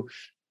to do,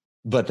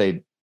 but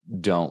they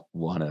don't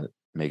want to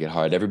make it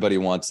hard. Everybody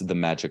wants the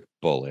magic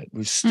bullet.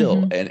 We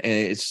still, and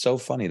it's so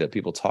funny that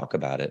people talk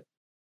about it.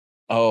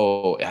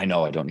 Oh, I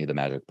know I don't need the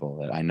magic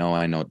bullet. I know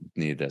I don't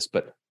need this,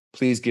 but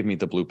please give me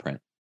the blueprint.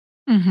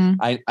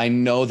 I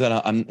know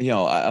that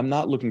I'm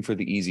not looking for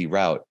the easy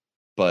route,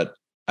 but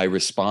I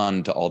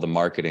respond to all the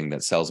marketing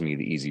that sells me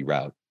the easy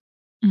route.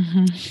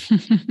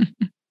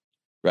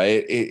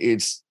 Right?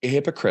 It's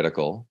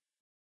hypocritical.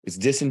 It's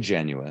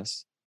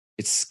disingenuous.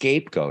 It's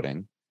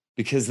scapegoating,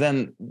 because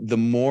then the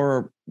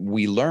more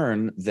we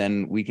learn,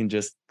 then we can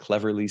just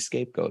cleverly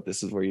scapegoat.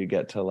 This is where you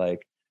get to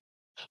like,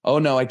 oh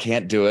no, I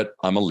can't do it.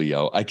 I'm a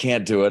Leo. I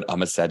can't do it.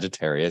 I'm a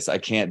Sagittarius. I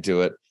can't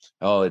do it.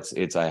 Oh,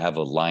 I have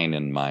a line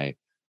in my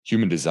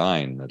human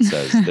design that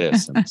says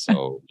this. And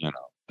so,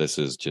 this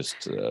is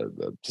just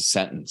a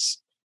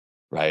sentence,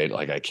 right?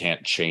 Like I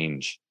can't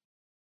change.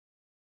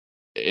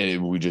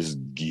 And we just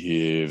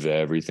give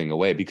everything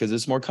away because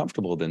it's more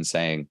comfortable than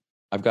saying,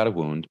 I've got a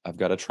wound, I've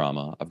got a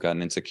trauma, I've got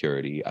an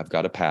insecurity, I've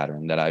got a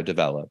pattern that I've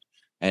developed,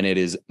 and it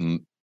is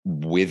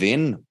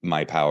within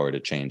my power to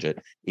change it.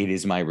 It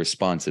is my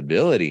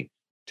responsibility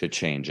to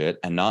change it,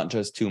 and not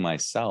just to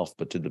myself,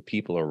 but to the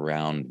people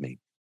around me.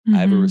 I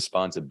have a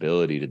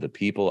responsibility to the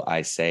people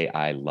I say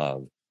I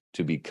love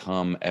to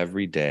become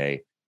every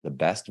day the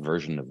best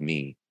version of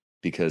me.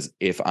 Because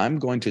if I'm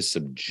going to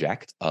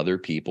subject other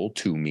people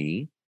to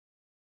me,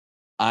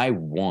 I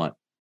want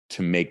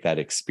to make that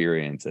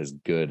experience as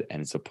good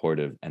and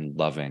supportive and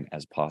loving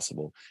as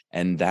possible.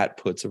 And that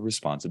puts a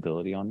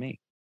responsibility on me.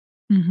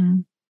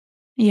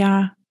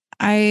 Yeah.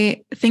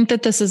 I think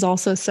that this is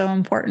also so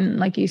important,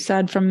 like you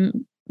said,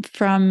 from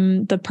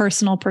the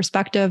personal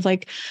perspective.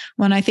 Like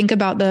when I think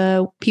about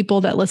the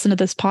people that listen to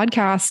this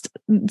podcast,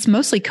 it's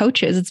mostly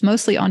coaches, it's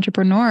mostly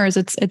entrepreneurs,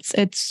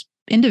 it's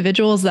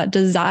individuals that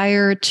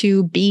desire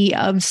to be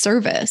of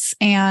service.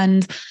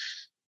 And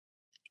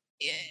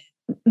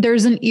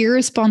there's an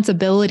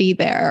irresponsibility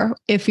there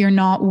if you're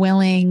not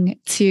willing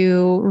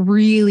to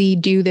really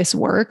do this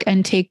work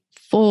and take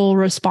full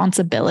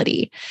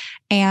responsibility.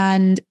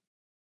 And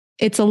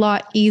it's a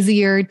lot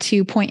easier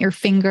to point your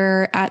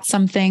finger at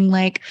something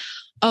like,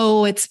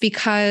 oh, it's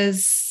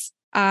because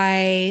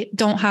I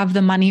don't have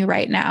the money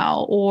right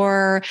now,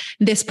 or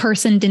this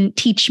person didn't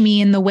teach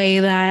me in the way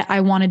that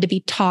I wanted to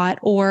be taught,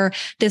 or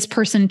this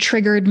person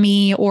triggered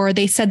me, or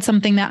they said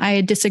something that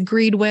I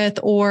disagreed with,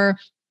 or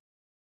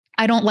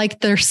I don't like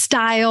their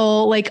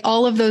style, like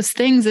all of those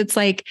things. It's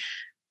like,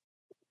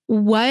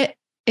 what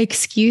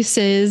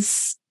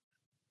excuses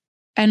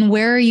and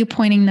where are you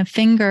pointing the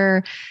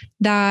finger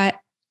that,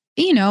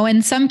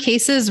 in some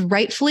cases,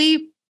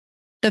 rightfully,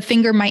 the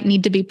finger might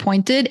need to be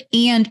pointed.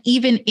 And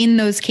even in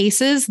those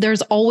cases,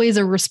 there's always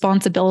a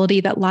responsibility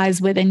that lies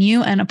within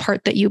you and a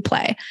part that you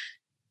play.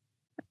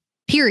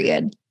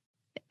 Period.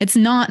 It's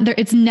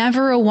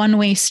never a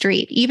one-way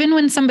street. Even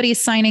when somebody's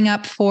signing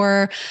up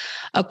for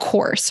a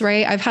course,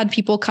 right? I've had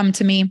people come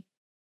to me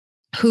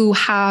who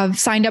have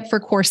signed up for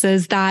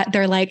courses that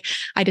they're like,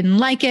 I didn't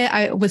like it.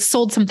 I was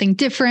sold something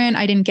different.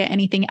 I didn't get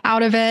anything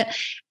out of it.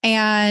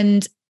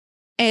 And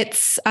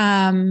it's,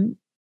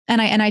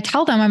 and I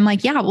tell them, I'm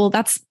like, yeah, well,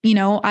 that's,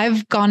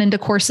 I've gone into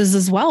courses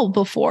as well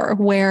before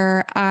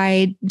where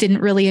I didn't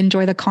really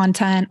enjoy the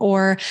content,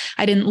 or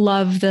I didn't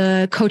love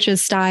the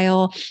coach's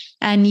style.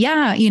 And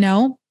yeah,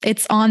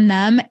 it's on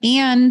them,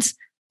 and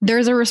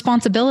there's a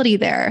responsibility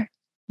there.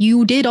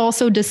 You did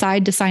also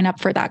decide to sign up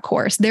for that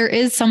course. There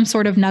is some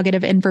sort of nugget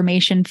of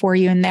information for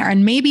you in there.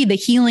 And maybe the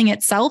healing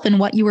itself and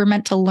what you were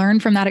meant to learn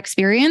from that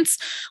experience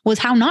was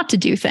how not to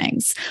do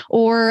things,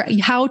 or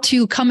how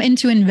to come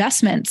into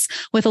investments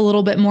with a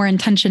little bit more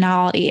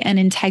intentionality and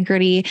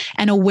integrity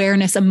and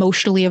awareness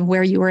emotionally of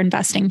where you were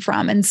investing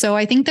from. And so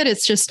I think that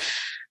it's just,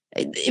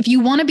 if you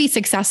want to be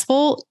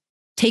successful,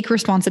 take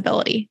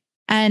responsibility.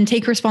 And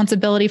take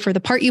responsibility for the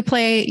part you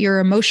play, your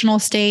emotional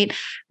state,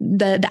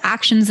 the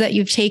actions that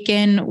you've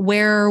taken,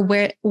 where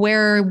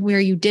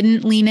you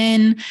didn't lean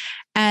in.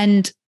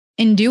 And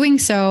in doing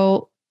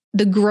so,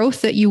 the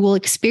growth that you will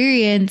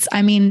experience,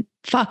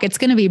 it's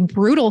going to be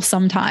brutal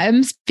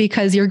sometimes,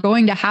 because you're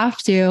going to have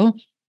to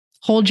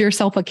hold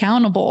yourself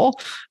accountable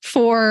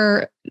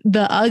for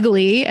the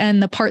ugly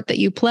and the part that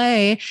you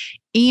play.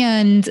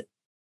 And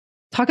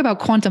talk about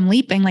quantum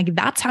leaping. Like,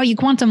 that's how you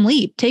quantum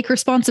leap. Take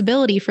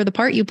responsibility for the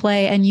part you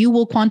play, and you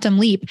will quantum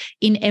leap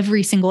in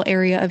every single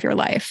area of your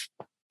life.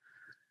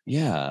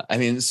 Yeah.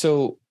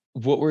 So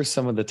what were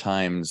some of the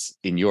times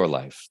in your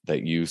life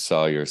that you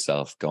saw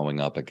yourself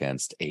going up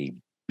against a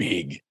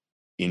big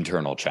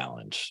internal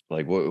challenge?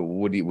 Like,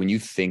 what do you, when you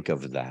think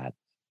of that,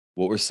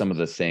 what were some of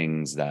the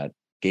things that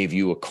gave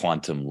you a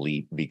quantum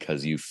leap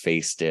because you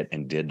faced it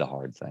and did the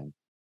hard thing?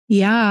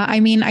 Yeah.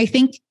 I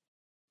think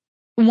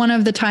one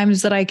of the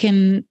times that I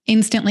can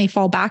instantly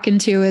fall back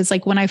into is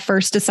like when I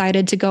first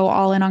decided to go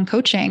all in on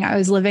coaching. I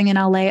was living in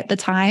LA at the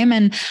time,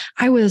 and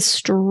I was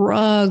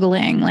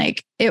struggling.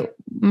 Like,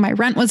 my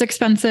rent was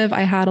expensive.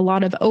 I had a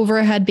lot of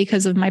overhead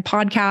because of my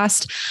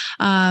podcast.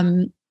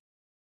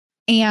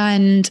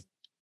 And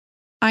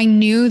I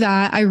knew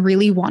that I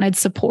really wanted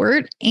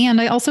support,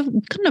 and I also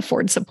couldn't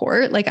afford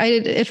support. Like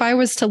if I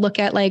was to look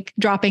at like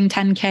dropping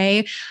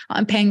 10K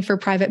on paying for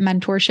private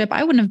mentorship,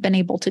 I wouldn't have been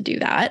able to do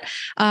that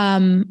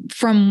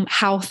from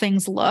how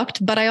things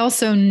looked. But I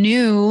also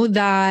knew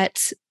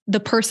that the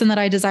person that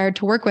I desired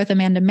to work with,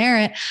 Amanda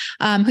Merritt,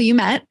 who you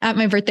met at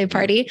my birthday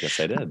party. Yes,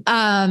 I did.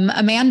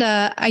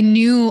 Amanda, I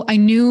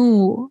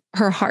knew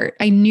her heart.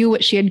 I knew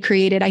what she had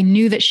created. I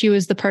knew that she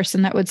was the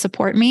person that would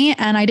support me.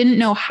 And I didn't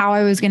know how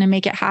I was going to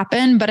make it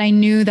happen, but I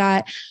knew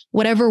that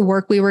whatever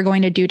work we were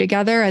going to do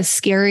together, as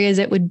scary as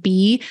it would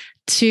be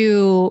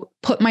to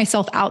put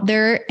myself out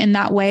there in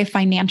that way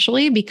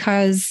financially,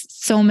 because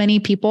so many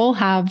people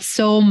have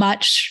so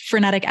much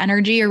frenetic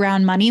energy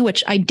around money,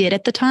 which I did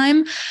at the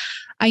time.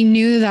 I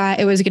knew that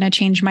it was going to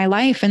change my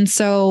life. And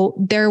so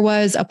there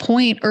was a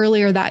point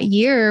earlier that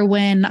year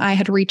when I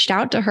had reached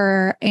out to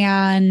her,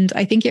 and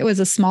I think it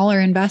was a smaller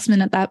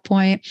investment at that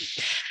point.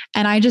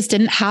 And I just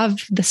didn't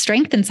have the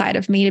strength inside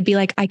of me to be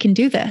like, I can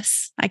do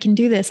this. I can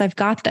do this. I've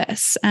got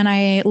this. And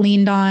I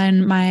leaned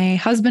on my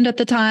husband at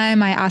the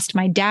time. I asked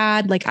my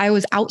dad, like I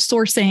was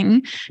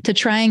outsourcing to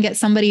try and get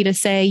somebody to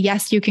say,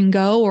 yes, you can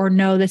go, or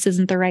no, this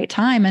isn't the right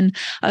time. And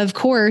of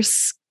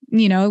course,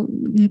 you know,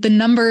 the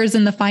numbers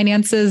and the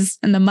finances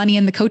and the money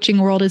in the coaching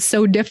world is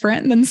so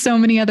different than so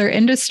many other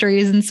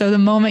industries. And so the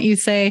moment you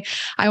say,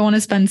 I want to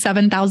spend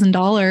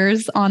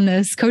 $7,000 on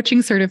this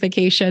coaching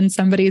certification,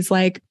 somebody's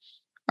like,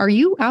 are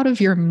you out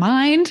of your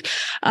mind?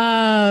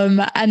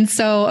 And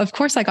so of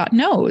course I got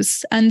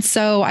no's. And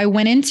so I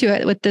went into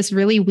it with this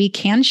really weak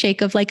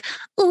handshake of like,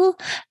 oh,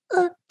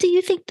 do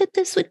you think that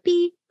this would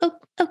be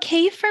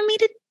okay for me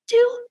to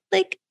do?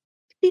 Like,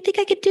 do you think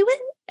I could do it?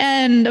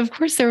 And of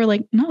course they were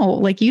like, no,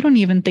 like you don't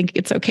even think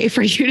it's okay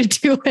for you to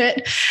do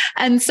it.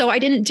 And so I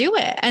didn't do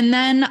it. And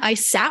then I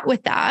sat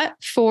with that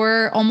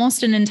for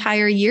almost an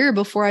entire year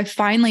before I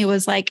finally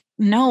was like,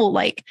 no,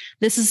 like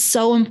this is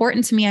so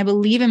important to me. I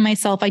believe in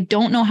myself. I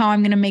don't know how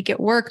I'm going to make it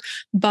work,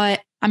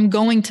 but I'm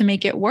going to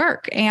make it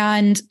work.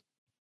 And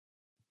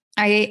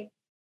I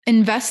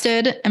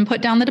invested and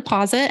put down the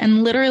deposit,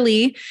 and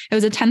literally it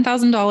was a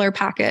 $10,000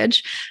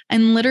 package.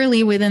 And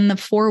literally within the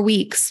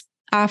 6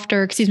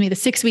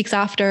 weeks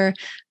after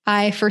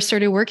I first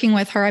started working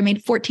with her, I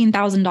made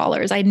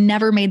 $14,000. I'd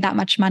never made that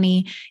much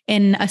money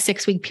in a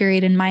 6-week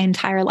period in my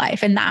entire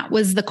life. And that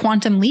was the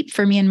quantum leap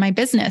for me in my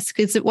business,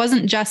 because it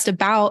wasn't just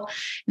about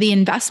the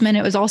investment.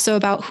 It was also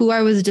about who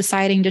I was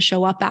deciding to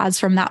show up as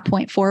from that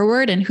point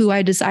forward, and who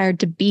I desired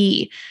to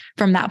be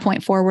from that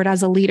point forward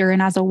as a leader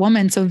and as a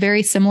woman. So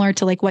very similar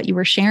to like what you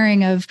were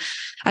sharing of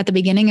at the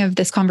beginning of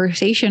this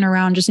conversation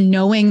around just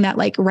knowing that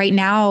like right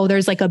now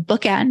there's like a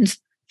bookend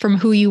from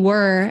who you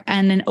were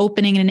and an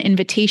opening and an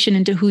invitation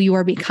into who you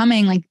are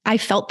becoming. Like I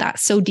felt that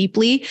so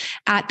deeply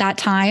at that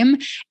time.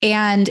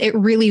 And it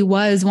really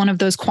was one of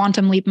those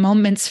quantum leap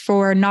moments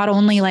for not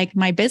only like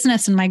my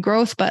business and my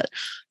growth, but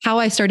how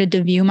I started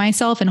to view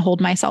myself and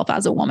hold myself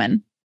as a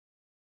woman.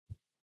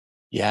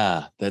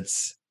 Yeah,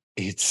 it's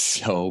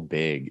so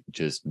big,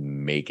 just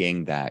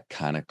making that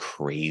kind of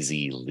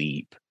crazy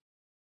leap.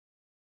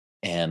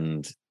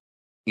 And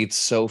it's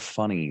so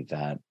funny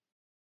that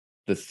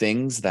the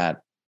things that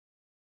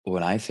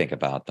when I think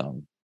about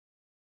them,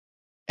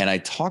 and I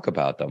talk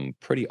about them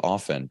pretty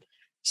often,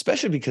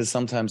 especially because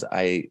sometimes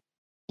I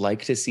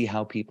like to see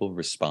how people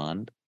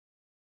respond,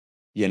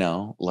 you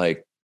know,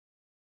 like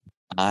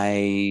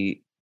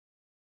I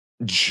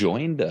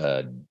joined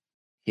a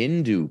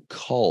Hindu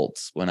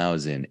cult when I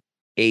was an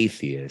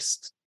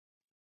atheist.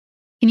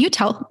 Can you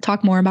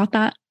talk more about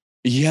that?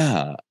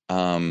 Yeah.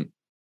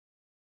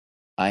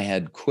 I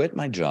had quit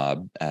my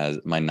job, as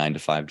my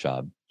 9-to-5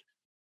 job,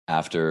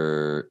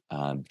 after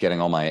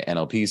getting all my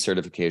NLP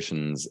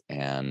certifications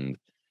and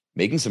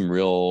making some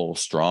real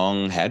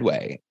strong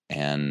headway.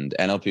 And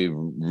NLP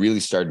really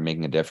started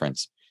making a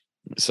difference.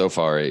 So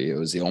far, it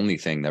was the only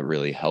thing that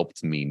really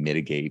helped me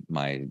mitigate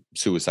my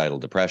suicidal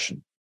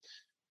depression.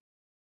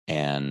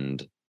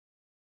 And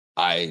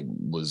I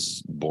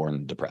was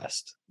born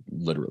depressed,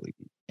 literally.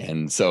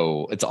 And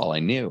so it's all I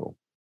knew.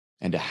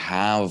 And to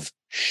have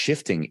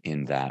shifting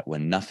in that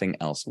when nothing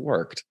else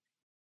worked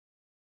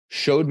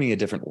showed me a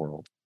different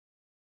world.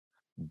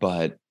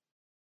 But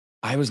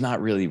I was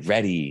not really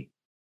ready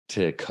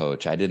to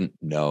coach. I didn't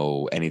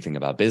know anything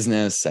about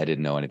business. I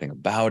didn't know anything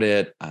about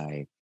it.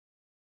 I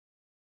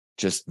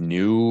just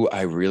knew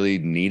I really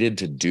needed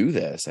to do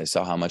this. I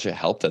saw how much it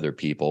helped other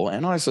people.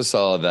 And I also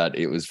saw that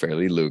it was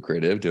fairly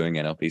lucrative doing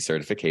NLP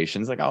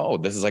certifications. Like, oh,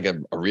 this is like a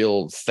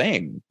real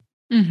thing.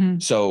 Mm-hmm.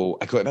 So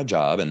I quit my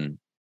job, and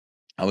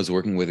I was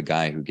working with a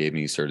guy who gave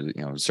me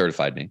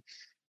certified me,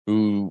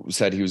 who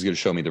said he was going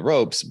to show me the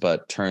ropes,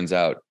 but turns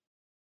out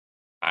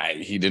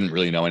he didn't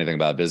really know anything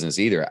about business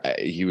either.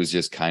 He was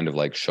just kind of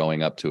like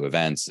showing up to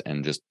events,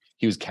 and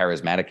he was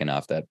charismatic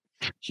enough that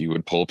he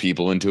would pull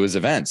people into his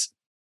events.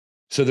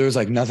 So there was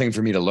like nothing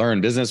for me to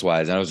learn business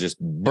wise. And I was just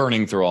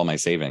burning through all my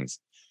savings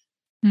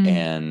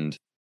and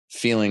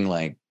feeling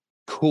like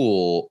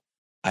cool.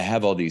 I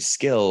have all these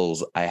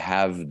skills. I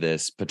have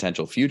this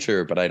potential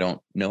future, but I don't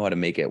know how to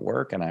make it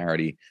work. And I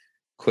already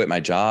quit my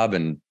job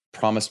and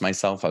promised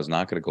myself I was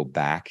not going to go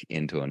back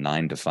into a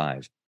 9 to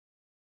 5.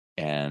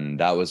 And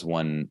that was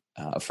when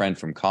a friend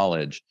from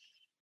college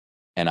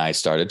and I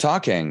started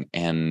talking,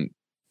 and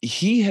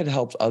he had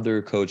helped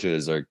other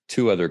coaches, or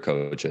 2 other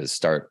coaches,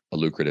 start a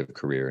lucrative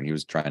career. And he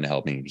was trying to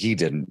help me. He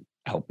didn't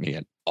help me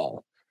at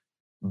all.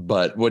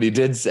 But what he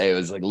did say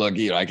was like, look,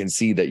 I can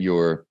see that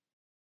you're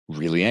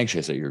really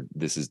anxious, that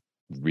this is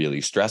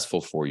really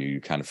stressful for you.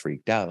 You kind of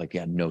freaked out. Like,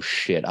 yeah, no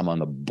shit. I'm on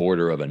the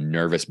border of a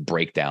nervous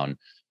breakdown,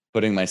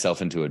 putting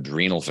myself into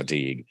adrenal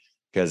fatigue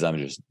because I'm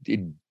just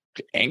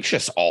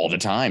anxious all the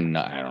time.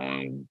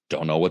 I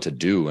don't know what to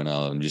do. And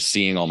I'm just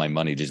seeing all my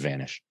money just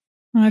vanish.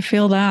 I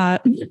feel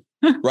that.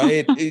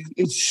 Right.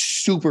 It's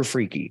super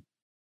freaky.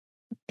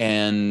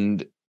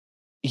 And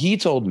he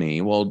told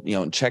me, well,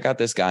 check out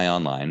this guy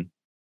online,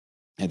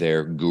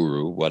 their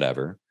guru,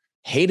 whatever.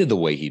 Hated the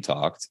way he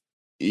talked.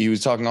 He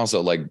was talking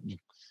also like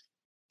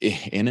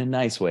in a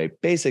nice way,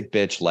 basic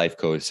bitch life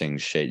coaching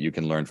shit you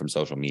can learn from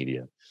social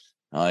media.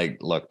 I'm like,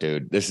 look,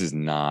 dude, this is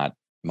not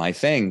my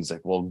thing. It's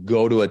like, well,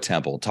 go to a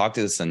temple, talk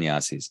to the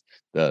sannyasis,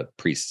 the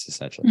priests,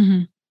 essentially.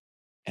 Mm-hmm.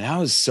 And I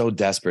was so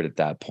desperate at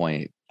that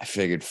point. I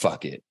figured,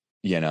 fuck it.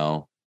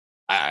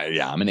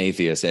 I'm an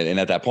atheist. And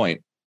at that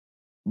point,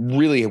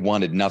 really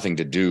wanted nothing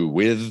to do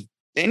with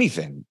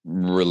anything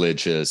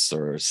religious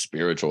or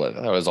spiritual.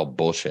 That was all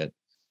bullshit.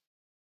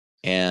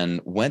 And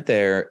went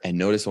there and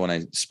noticed when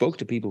I spoke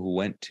to people who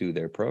went to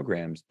their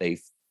programs, they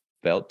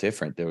felt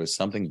different. There was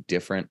something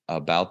different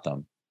about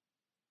them.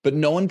 But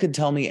no one could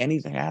tell me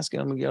anything. Asking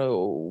them,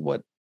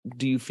 what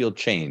do you feel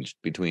changed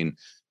between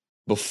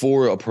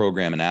before a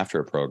program and after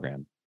a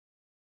program?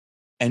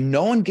 And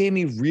no one gave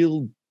me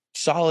real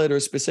solid or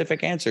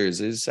specific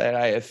answers. Is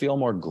I feel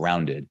more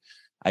grounded.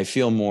 I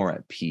feel more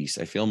at peace.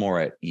 I feel more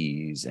at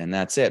ease. And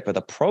that's it. But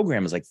the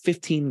program is like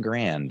 15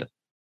 grand,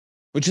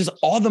 which is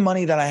all the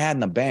money that I had in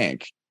the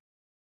bank.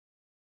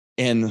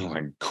 And I'm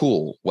like,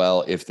 cool.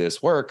 Well, if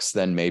this works,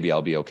 then maybe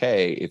I'll be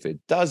okay. If it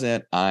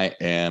doesn't, I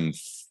am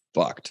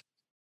fucked.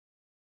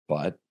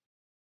 But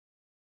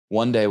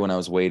one day when I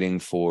was waiting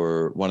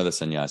for one of the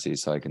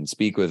sannyasis so I can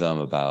speak with them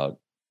about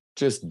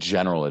just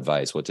general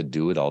advice, what to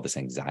do with all this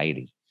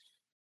anxiety,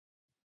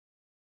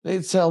 they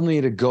tell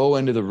me to go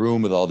into the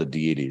room with all the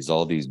deities,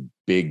 all these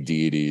big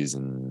deities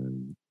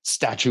and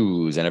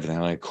statues and everything.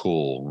 I'm like,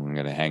 cool. I'm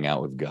going to hang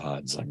out with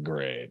gods. Like,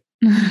 great.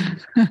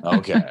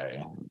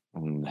 Okay.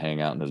 And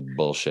hang out in this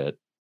bullshit.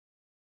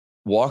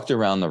 Walked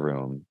around the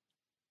room.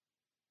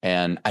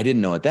 And I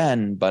didn't know it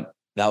then, but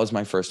that was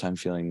my first time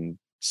feeling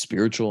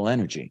spiritual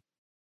energy.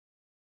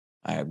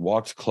 I had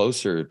walked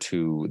closer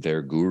to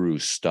their guru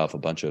stuff, a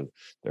bunch of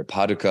their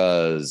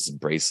padukas,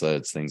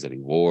 bracelets, things that he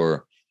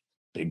wore,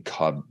 big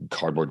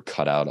cardboard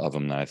cutout of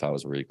him that I thought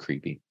was really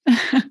creepy.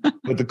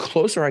 But the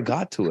closer I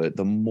got to it,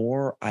 the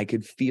more I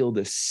could feel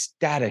this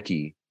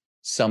staticky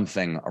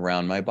something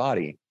around my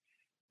body.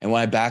 And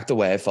when I backed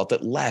away, I felt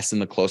it less.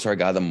 And the closer I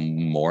got, the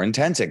more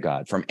intense it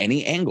got from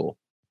any angle.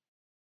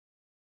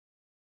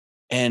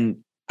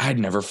 And I'd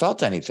never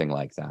felt anything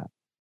like that.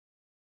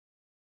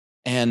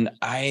 And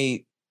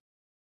I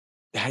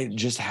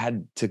just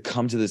had to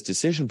come to this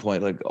decision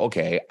point, like,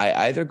 okay,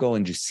 I either go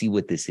and just see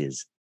what this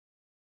is.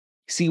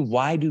 See,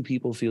 why do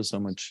people feel so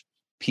much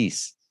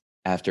peace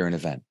after an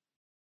event?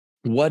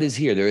 What is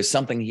here? There is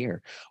something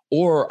here.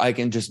 Or I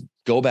can just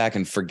go back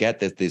and forget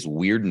that this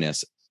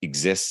weirdness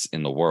exists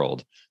in the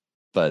world.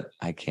 But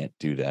I can't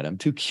do that. I'm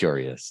too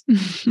curious.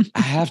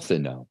 I have to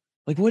know.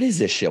 Like, what is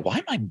this shit? Why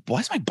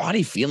is my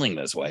body feeling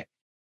this way?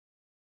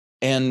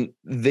 And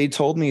they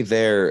told me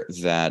there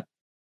that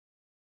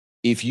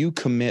if you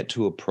commit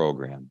to a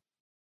program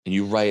and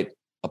you write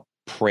a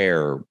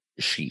prayer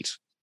sheet,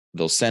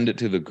 they'll send it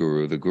to the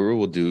guru. The guru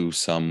will do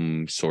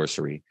some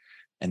sorcery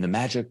and the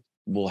magic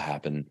will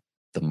happen.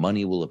 The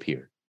money will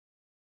appear.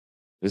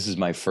 This is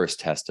my first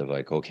test of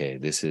like, okay,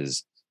 this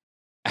is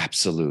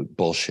absolute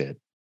bullshit.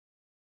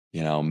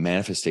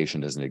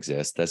 Manifestation doesn't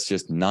exist. That's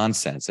just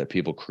nonsense that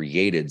people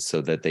created so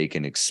that they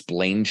can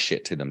explain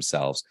shit to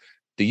themselves.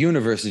 The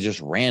universe is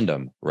just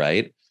random,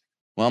 right?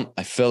 Well,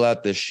 I fill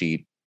out this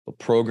sheet. The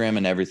program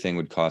and everything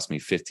would cost me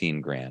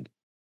 15 grand.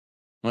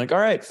 I'm like, all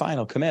right, fine,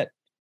 I'll commit.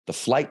 The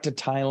flight to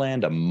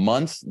Thailand, a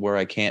month where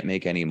I can't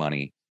make any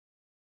money,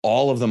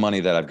 all of the money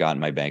that I've got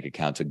in my bank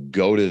account to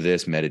go to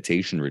this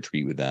meditation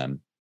retreat with them.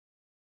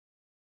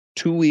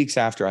 2 weeks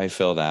after I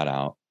fill that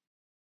out,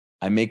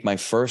 I make my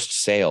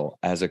first sale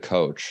as a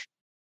coach,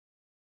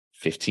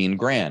 15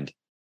 grand,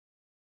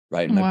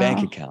 right in my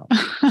bank account.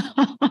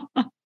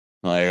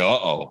 Like,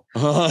 uh-oh.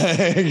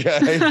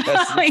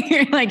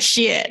 You're like,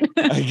 shit.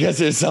 I guess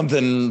there's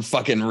something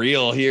fucking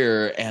real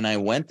here. And I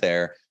went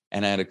there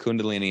and I had a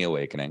Kundalini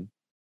awakening,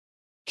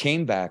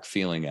 came back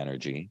feeling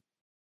energy,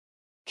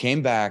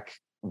 came back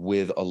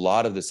with a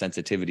lot of the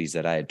sensitivities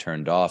that I had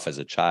turned off as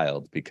a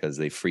child because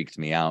they freaked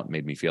me out,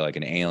 made me feel like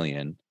an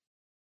alien.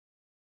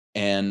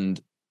 And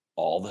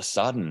all of a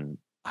sudden,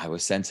 I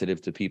was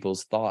sensitive to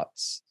people's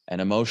thoughts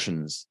and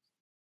emotions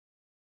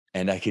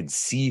and I could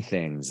see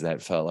things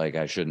that felt like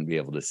I shouldn't be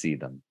able to see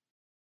them.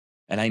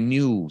 And I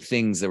knew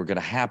things that were going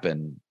to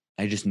happen.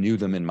 I just knew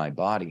them in my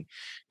body.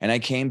 And I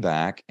came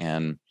back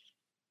and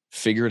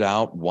figured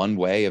out one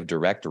way of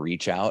direct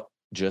reach out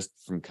just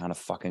from kind of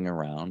fucking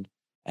around.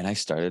 And I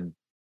started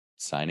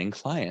signing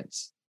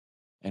clients.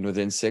 And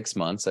within 6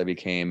 months, I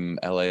became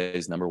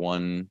LA's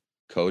 #1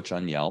 coach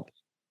on Yelp.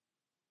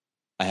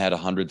 I had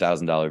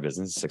 $100,000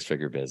 business,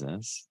 6-figure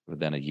business.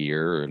 Within a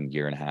year and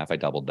year and a half, I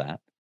doubled that.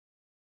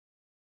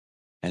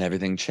 And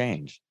everything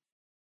changed.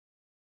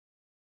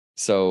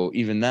 So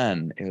even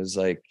then, it was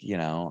like,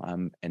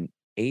 I'm an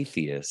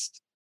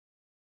atheist.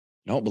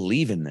 I don't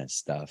believe in this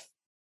stuff.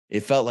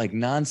 It felt like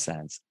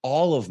nonsense,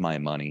 all of my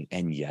money.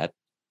 And yet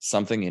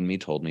something in me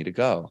told me to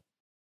go.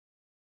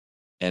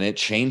 And it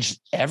changed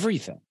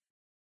everything.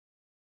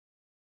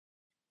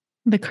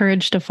 The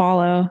courage to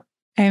follow.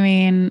 I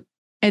mean,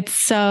 it's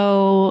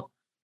so,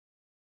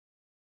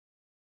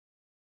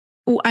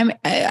 I'm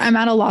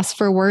at a loss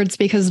for words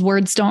because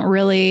words don't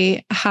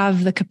really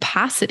have the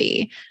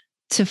capacity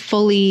to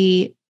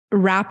fully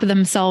wrap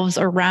themselves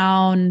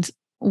around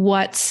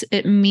what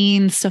it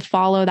means to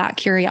follow that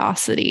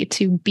curiosity,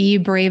 to be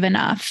brave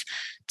enough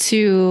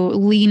to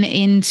lean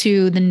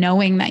into the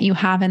knowing that you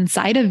have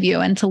inside of you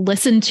and to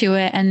listen to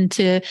it and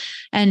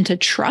to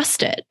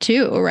trust it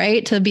too,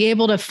 right? To be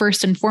able to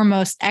first and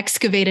foremost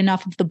excavate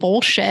enough of the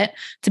bullshit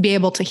to be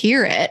able to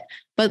hear it.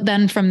 But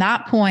then from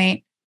that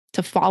point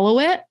to follow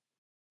it,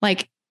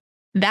 like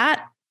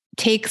that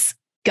takes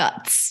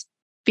guts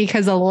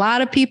because a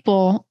lot of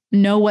people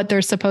know what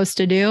they're supposed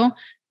to do.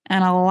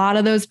 And a lot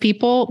of those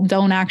people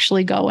don't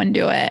actually go and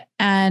do it.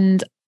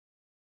 And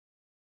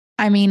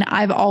I mean,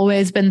 I've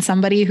always been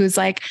somebody who's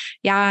like,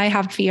 yeah, I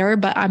have fear,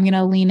 but I'm going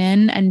to lean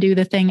in and do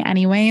the thing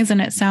anyways.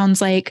 And it sounds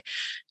like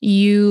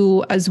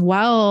you as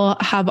well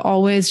have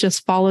always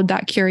just followed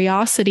that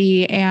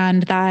curiosity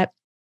and that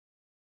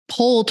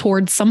pull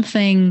towards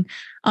something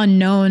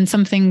unknown,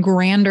 something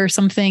grander,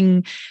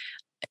 something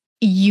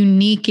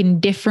unique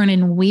and different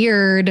and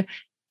weird.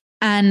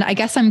 And I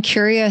guess I'm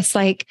curious,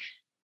 like,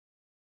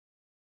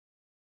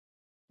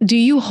 do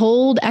you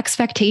hold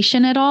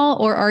expectation at all,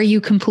 or are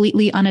you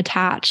completely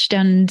unattached?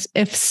 And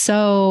if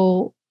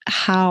so,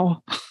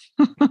 how?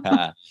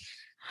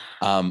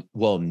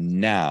 Well,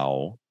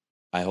 now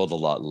I hold a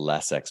lot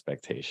less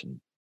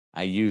expectation.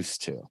 I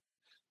used to,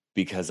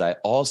 because I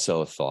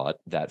also thought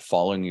that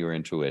following your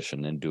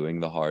intuition and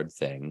doing the hard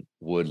thing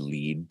would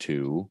lead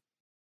to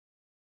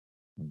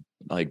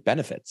like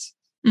benefits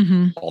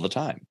all the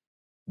time.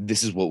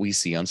 This is what we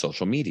see on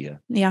social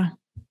media. Yeah.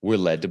 We're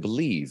led to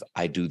believe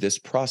I do this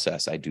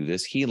process, I do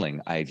this healing,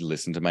 I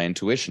listen to my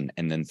intuition,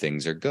 and then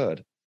things are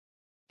good.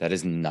 That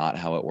is not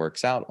how it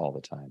works out all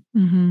the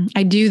time.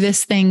 I do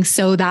this thing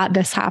so that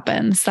this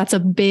happens. That's a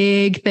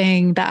big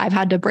thing that I've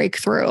had to break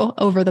through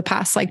over the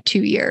past like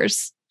 2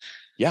 years.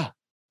 Yeah.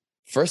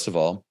 First of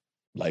all,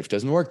 life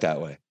doesn't work that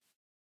way.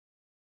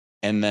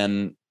 And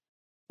then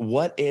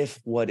what if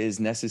what is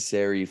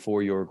necessary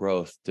for your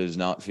growth does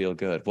not feel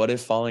good? What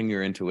if following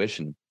your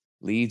intuition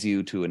leads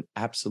you to an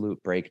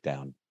absolute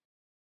breakdown?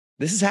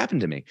 This has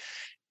happened to me.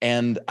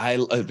 And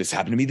this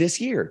happened to me this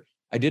year.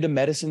 I did a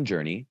medicine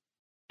journey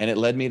and it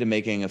led me to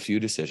making a few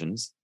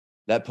decisions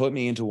that put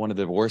me into one of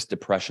the worst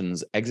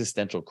depressions,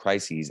 existential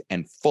crises,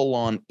 and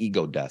full-on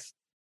ego death.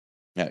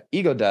 Now,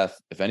 ego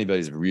death, if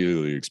anybody's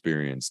really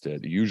experienced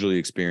it, usually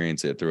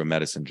experience it through a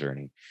medicine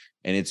journey.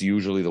 And it's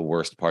usually the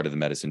worst part of the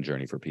medicine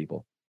journey for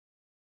people.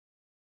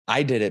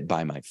 I did it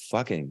by my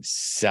fucking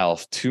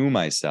self, to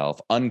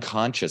myself,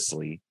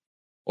 unconsciously,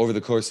 over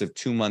the course of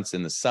 2 months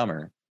in the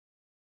summer.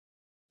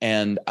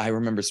 And I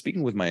remember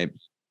speaking with my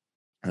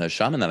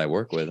shaman that I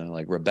work with, and I'm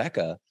like,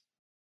 Rebecca,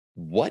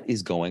 what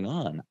is going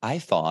on? I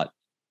thought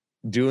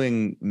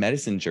doing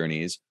medicine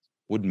journeys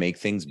would make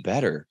things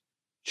better.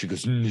 She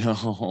goes,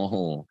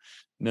 no.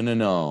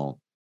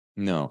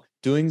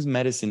 Doing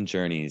medicine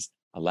journeys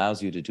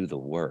allows you to do the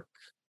work.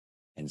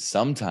 And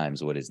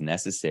sometimes what is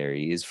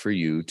necessary is for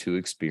you to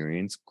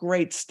experience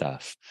great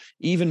stuff,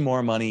 even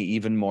more money,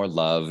 even more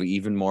love,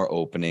 even more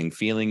opening,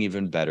 feeling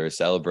even better,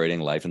 celebrating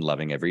life and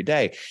loving every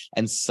day.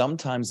 And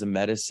sometimes the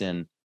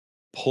medicine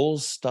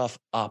pulls stuff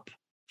up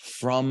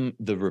from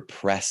the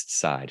repressed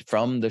side,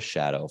 from the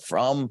shadow,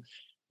 from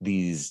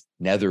these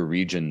nether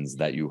regions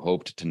that you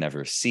hoped to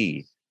never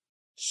see,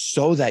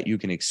 so that you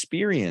can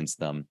experience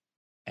them.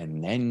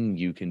 And then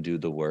you can do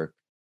the work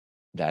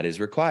that is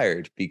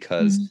required,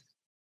 because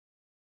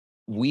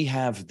we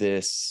have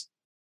this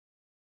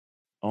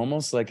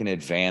almost like an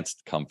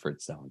advanced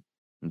comfort zone.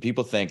 And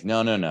people think,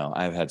 no.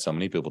 I've had so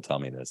many people tell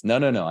me this.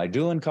 No. I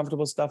do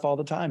uncomfortable stuff all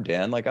the time,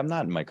 Dan. Like, I'm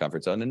not in my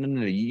comfort zone.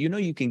 No.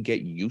 You can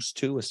get used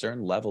to a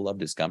certain level of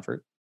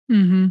discomfort.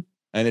 And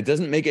it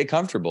doesn't make it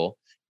comfortable.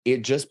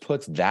 It just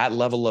puts that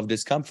level of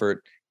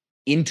discomfort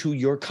into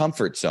your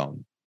comfort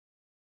zone,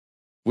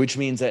 which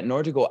means that in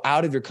order to go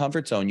out of your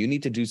comfort zone, you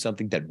need to do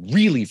something that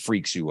really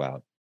freaks you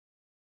out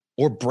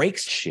or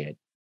breaks shit,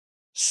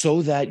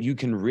 so that you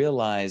can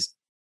realize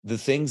the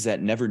things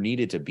that never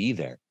needed to be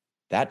there.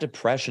 That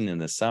depression in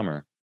the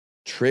summer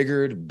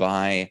triggered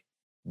by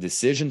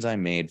decisions I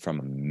made from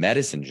a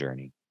medicine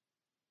journey,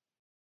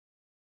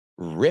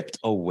 ripped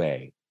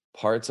away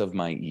parts of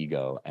my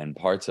ego and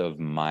parts of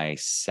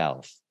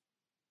myself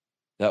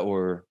that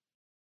were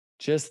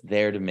just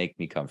there to make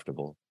me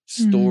comfortable.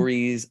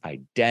 Stories,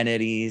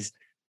 identities,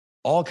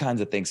 all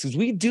kinds of things. Because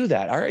we do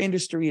that. Our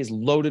industry is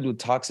loaded with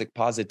toxic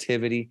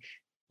positivity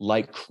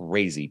like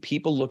crazy.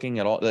 People looking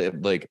at all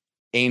like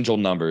angel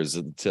numbers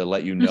to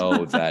let you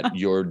know that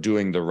you're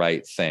doing the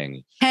right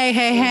thing.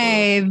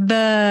 Hey,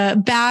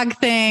 the bag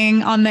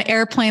thing on the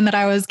airplane that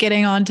I was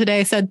getting on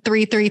today said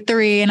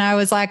 333. And I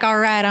was like, all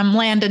right, I'm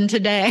landing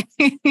today.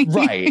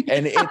 Right.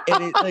 And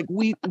it like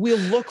we'll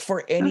look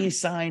for any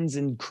signs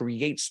and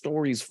create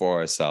stories for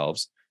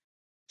ourselves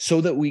so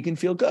that we can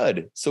feel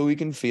good. So we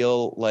can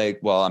feel like,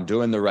 well, I'm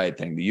doing the right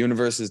thing. The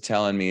universe is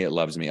telling me it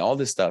loves me, all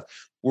this stuff.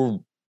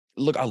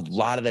 Look, a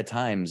lot of the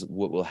times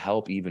what will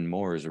help even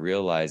more is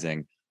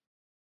realizing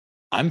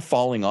I'm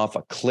falling off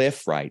a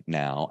cliff right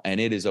now, and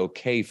it is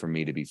okay for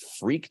me to be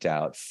freaked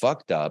out,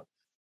 fucked up,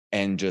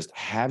 and just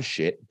have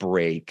shit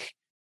break,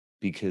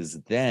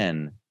 because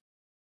then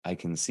I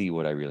can see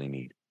what I really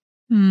need.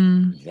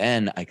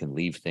 Then I can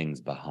leave things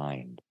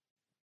behind.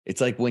 It's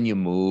like when you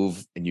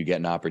move and you get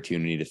an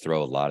opportunity to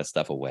throw a lot of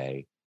stuff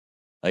away.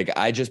 Like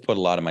I just put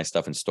a lot of my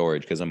stuff in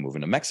storage because I'm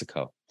moving to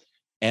Mexico.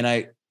 And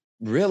I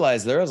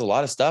realized there was a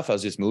lot of stuff I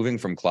was just moving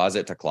from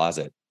closet to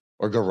closet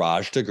or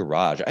garage to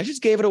garage. I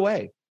just gave it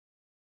away.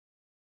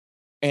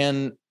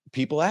 And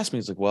people ask me,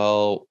 it's like,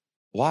 well,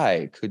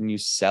 why? Couldn't you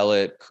sell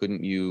it?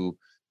 Couldn't you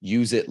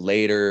use it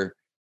later?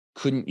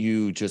 Couldn't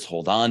you just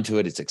hold on to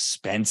it? It's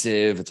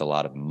expensive. It's a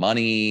lot of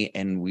money.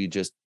 And we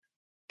just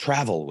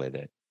travel with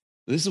it.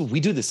 We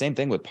do the same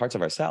thing with parts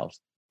of ourselves.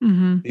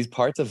 These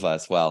parts of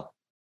us, well,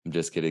 I'm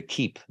just going to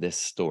keep this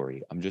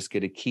story. I'm just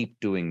going to keep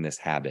doing this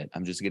habit.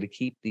 I'm just going to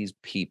keep these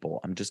people.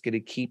 I'm just going to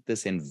keep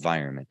this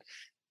environment.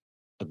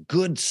 A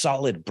good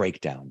solid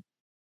breakdown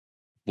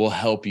will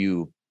help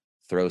you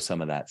throw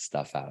some of that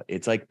stuff out.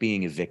 It's like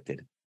being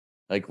evicted.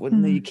 Like,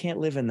 you can't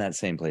live in that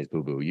same place,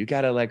 boo-boo. You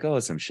got to let go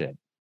of some shit.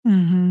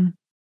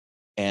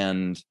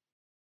 And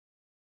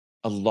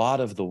a lot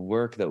of the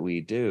work that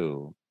we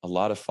do, a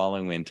lot of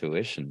following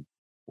intuition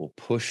will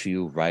push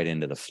you right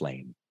into the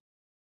flame.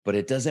 But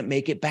it doesn't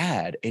make it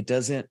bad. It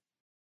doesn't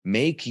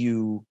make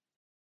you,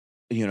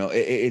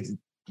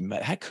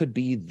 that could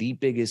be the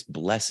biggest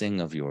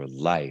blessing of your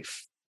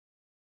life.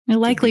 It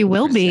likely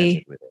will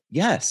be.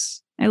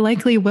 Yes. It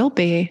likely will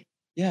be.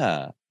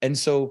 Yeah. And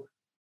so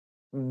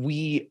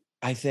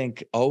I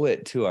think, owe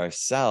it to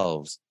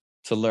ourselves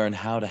to learn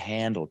how to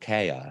handle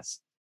chaos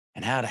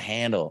and how to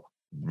handle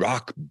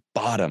rock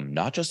bottom,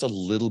 not just a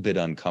little bit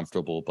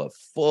uncomfortable, but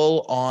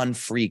full on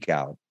freak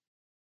out.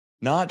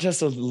 Not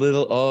just a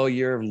little, oh,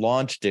 your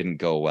launch didn't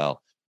go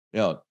well.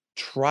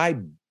 Try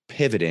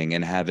pivoting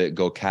and have it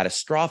go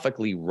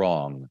catastrophically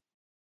wrong,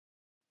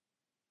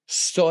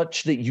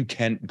 such that you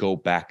can't go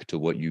back to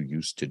what you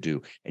used to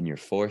do. And you're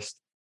forced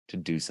to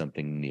do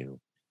something new.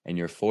 And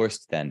you're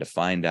forced then to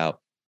find out,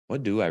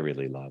 what do I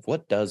really love?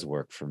 What does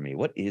work for me?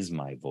 What is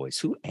my voice?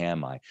 Who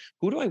am I?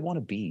 Who do I want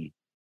to be?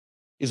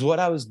 Is what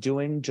I was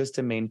doing just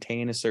to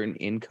maintain a certain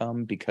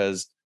income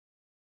because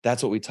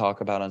that's what we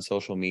talk about on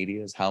social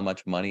media, is how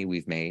much money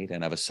we've made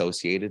and I've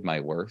associated my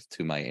worth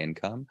to my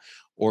income?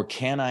 Or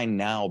can I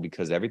now,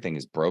 because everything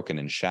is broken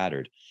and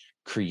shattered,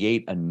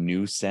 create a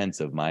new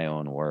sense of my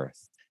own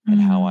worth and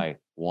how I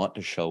want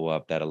to show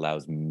up that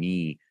allows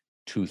me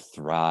to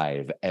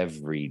thrive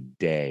every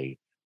day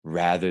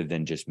rather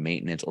than just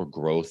maintenance or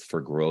growth for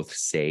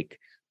growth's sake,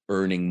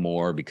 earning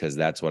more because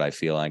that's what I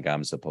feel like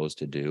I'm supposed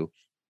to do?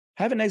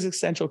 Have an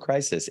existential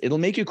crisis. It'll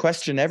make you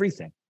question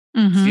everything.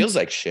 Feels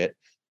like shit.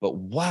 But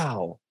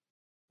wow,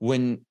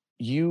 when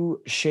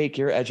you shake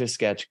your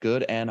Etch-a-Sketch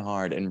good and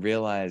hard and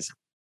realize,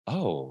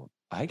 oh,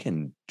 I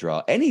can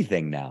draw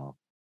anything now.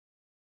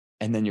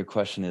 And then your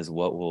question is,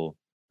 what will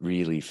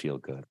really feel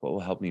good? What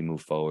will help me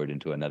move forward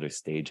into another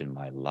stage in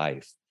my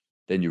life?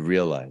 Then you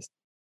realize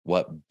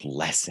what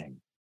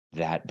blessing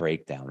that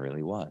breakdown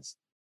really was.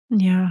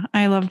 Yeah,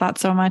 I love that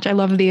so much. I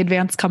love the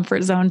advanced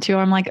comfort zone too.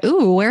 I'm like,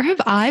 ooh, where have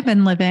I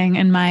been living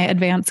in my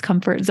advanced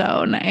comfort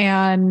zone?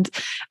 And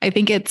I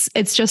think it's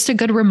just a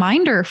good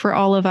reminder for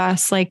all of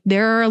us. Like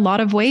there are a lot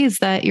of ways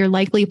that you're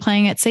likely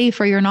playing it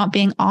safe or you're not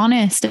being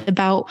honest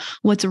about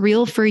what's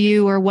real for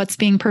you or what's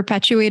being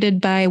perpetuated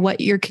by what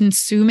you're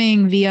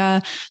consuming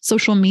via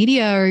social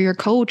media or your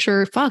coach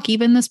or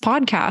even this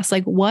podcast.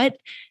 Like what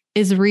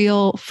is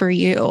real for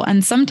you?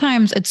 And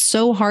sometimes it's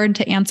so hard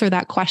to answer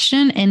that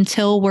question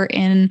until we're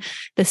in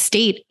the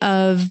state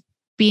of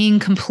being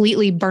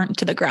completely burnt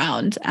to the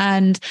ground.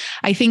 And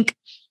I think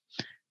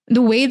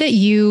the way that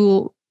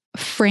you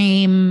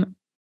frame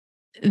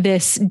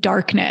this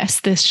darkness,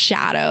 this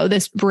shadow,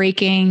 this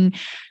breaking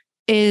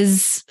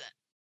is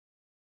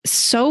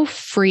so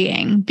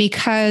freeing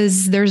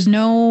because there's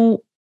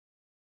no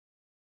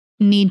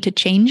need to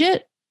change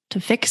it, to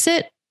fix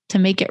it, to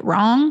make it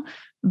wrong,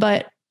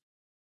 but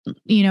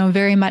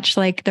very much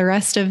like the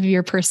rest of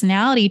your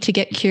personality, to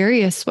get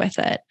curious with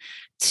it,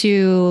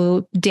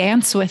 to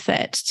dance with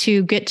it,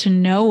 to get to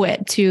know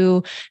it,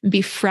 to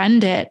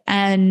befriend it.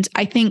 And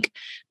I think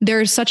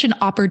there's such an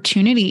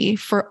opportunity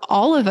for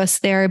all of us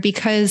there,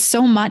 because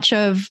so much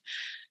of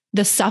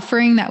the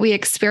suffering that we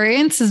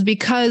experience is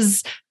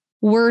because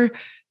we're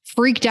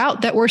freaked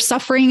out that we're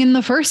suffering in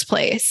the first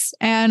place.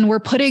 And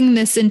we're putting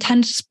this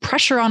intense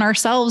pressure on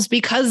ourselves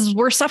because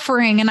we're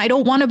suffering and I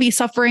don't want to be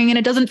suffering and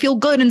it doesn't feel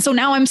good. And so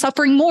now I'm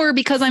suffering more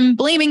because I'm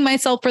blaming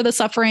myself for the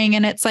suffering.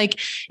 And it's like,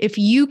 if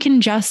you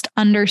can just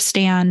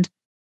understand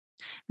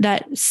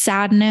that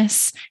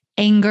sadness,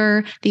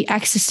 anger, the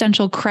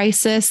existential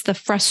crisis, the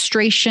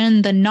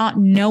frustration, the not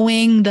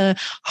knowing, the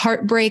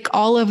heartbreak,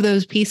 all of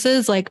those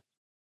pieces, like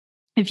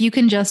if you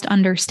can just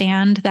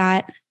understand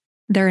that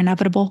they're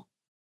inevitable,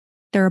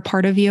 they're a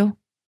part of you,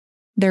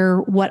 they're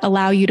what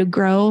allow you to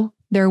grow,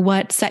 they're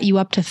what set you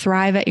up to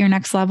thrive at your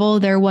next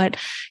level, they're what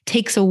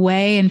takes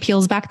away and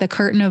peels back the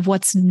curtain of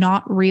what's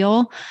not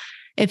real.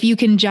 If you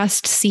can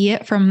just see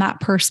it from that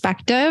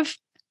perspective,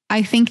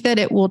 I think that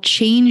it will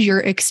change your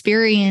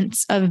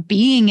experience of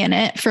being in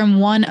it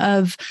from one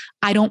of,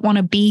 I don't want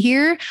to be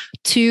here,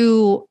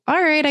 to,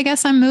 all right, I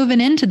guess I'm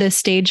moving into this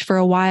stage for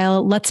a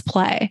while. Let's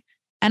play.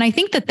 And I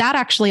think that that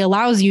actually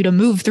allows you to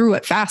move through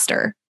it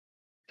faster.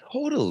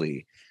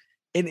 Totally.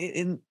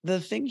 And the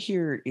thing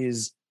here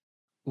is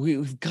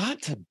we've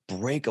got to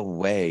break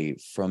away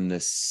from the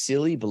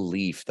silly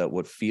belief that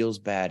what feels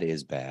bad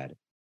is bad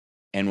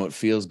and what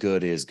feels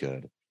good is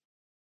good.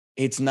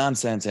 It's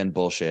nonsense and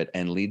bullshit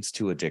and leads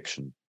to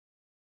addiction,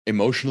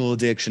 emotional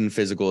addiction,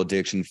 physical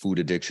addiction, food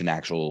addiction,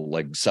 actual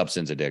like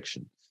substance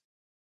addiction,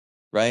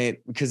 right?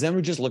 Because then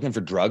we're just looking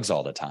for drugs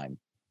all the time.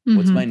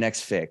 What's my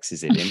next fix?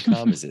 Is it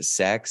income? Is it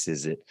sex?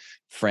 Is it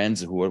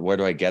friends? Where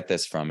do I get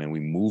this from? And we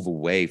move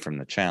away from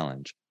the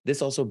challenge.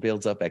 This also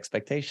builds up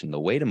expectation. The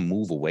way to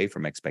move away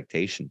from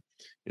expectation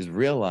is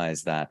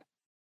realize that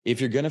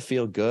if you're going to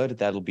feel good,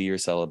 that'll be your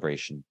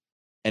celebration.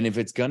 And if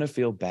it's going to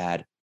feel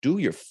bad, do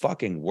your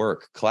fucking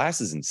work.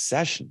 Class is in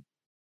session.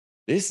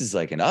 This is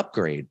like an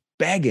upgrade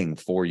begging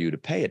for you to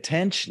pay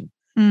attention.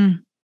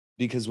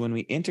 Because when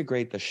we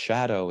integrate the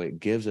shadow,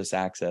 it gives us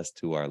access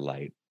to our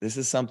light. This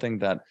is something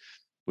that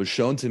was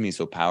shown to me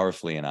so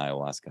powerfully in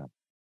ayahuasca.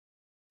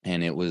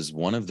 And it was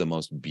one of the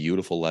most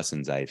beautiful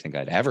lessons I think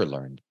I'd ever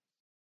learned.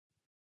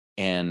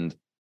 And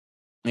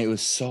it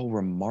was so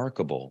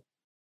remarkable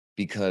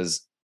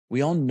because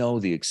we all know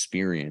the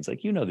experience,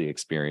 like, you know, the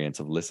experience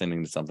of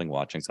listening to something,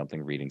 watching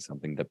something, reading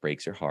something that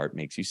breaks your heart,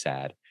 makes you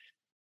sad,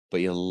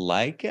 but you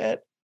like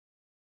it,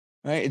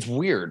 right? It's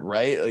weird,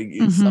 right?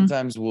 Like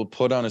sometimes we'll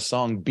put on a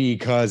song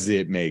because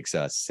it makes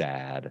us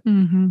sad.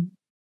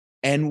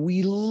 And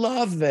we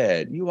love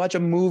it. You watch a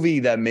movie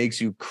that makes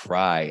you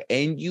cry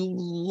and you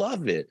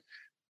love it,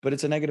 but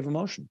it's a negative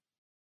emotion.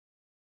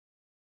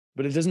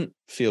 But it doesn't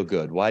feel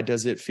good. Why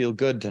does it feel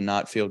good to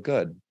not feel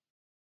good?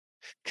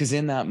 Because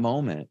in that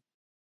moment,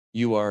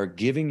 you are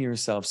giving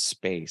yourself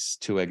space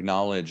to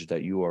acknowledge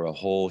that you are a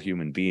whole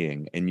human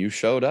being and you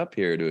showed up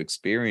here to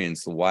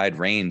experience the wide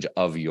range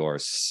of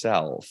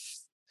yourself.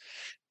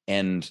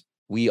 And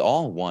we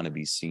all want to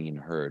be seen,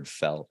 heard,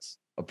 felt,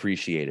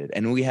 appreciated.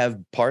 And we have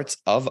parts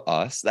of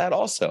us that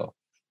also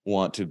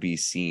want to be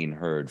seen,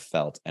 heard,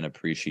 felt, and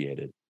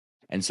appreciated.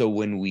 And so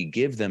when we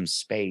give them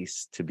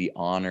space to be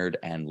honored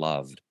and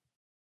loved,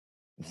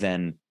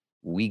 then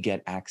we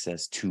get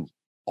access to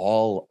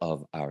all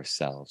of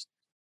ourselves.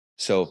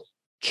 So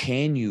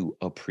can you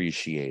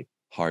appreciate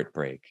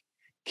heartbreak?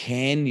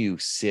 Can you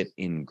sit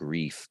in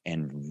grief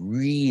and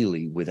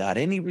really, without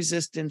any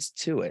resistance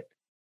to it,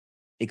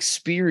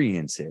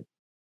 experience it,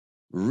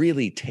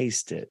 really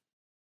taste it,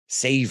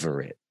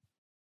 savor it,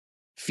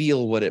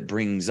 feel what it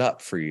brings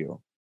up for you?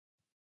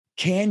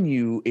 Can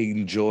you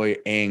enjoy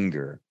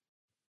anger?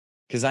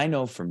 Because I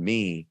know for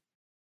me,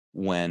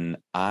 when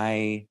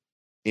I,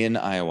 in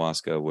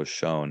ayahuasca, was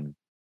shown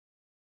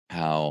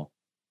how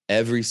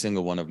every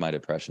single one of my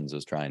depressions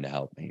was trying to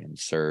help me and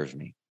serve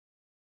me.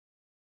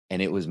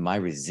 And it was my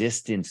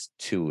resistance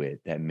to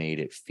it that made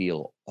it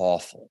feel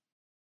awful.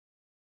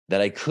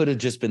 That I could have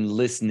just been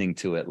listening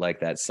to it like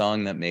that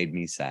song that made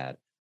me sad.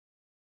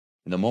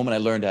 And the moment I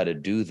learned how to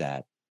do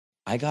that,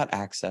 I got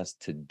access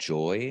to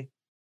joy,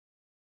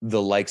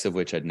 the likes of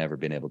which I'd never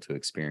been able to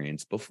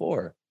experience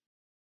before.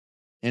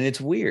 And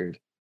it's weird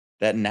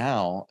that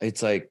now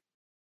it's like,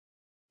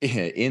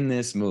 in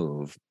this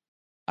move,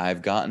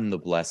 I've gotten the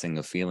blessing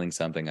of feeling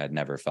something I'd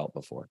never felt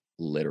before,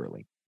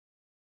 literally,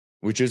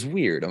 which is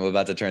weird. I'm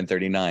about to turn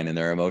 39 and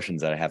there are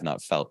emotions that I have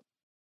not felt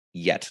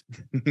yet.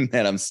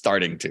 And I'm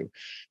starting to.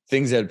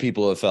 Things that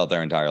people have felt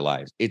their entire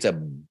lives. It's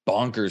a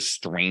bonkers,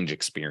 strange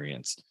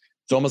experience.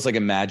 It's almost like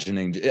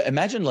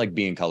imagine like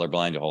being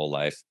colorblind your whole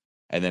life.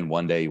 And then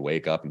one day you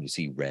wake up and you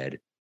see red.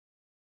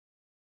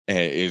 And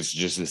it's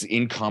just this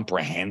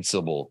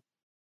incomprehensible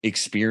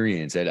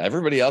experience that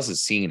everybody else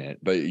has seen it,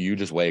 but you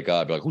just wake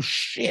up like, oh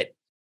shit.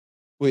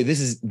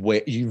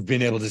 Wait, you've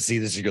been able to see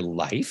this in your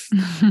life?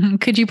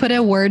 Could you put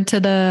a word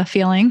to the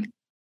feeling?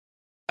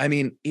 I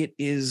mean, it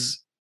is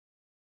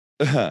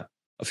a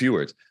few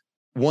words.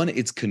 One,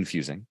 it's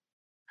confusing.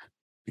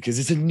 because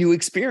it's a new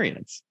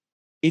experience.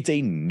 It's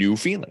a new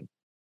feeling.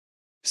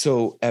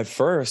 So at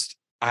first,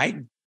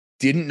 I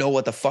didn't know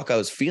what the fuck I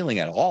was feeling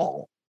at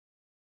all.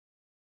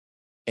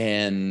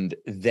 And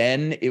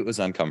then it was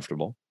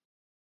uncomfortable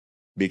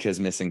because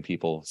missing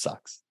people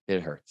sucks.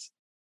 It hurts.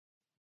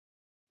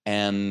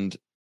 And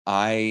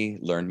I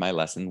learned my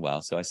lesson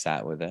well. So I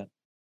sat with it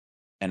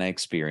and I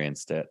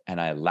experienced it, and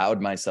I allowed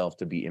myself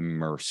to be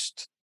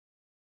immersed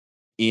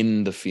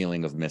in the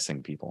feeling of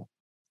missing people.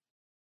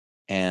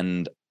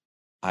 And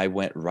I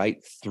went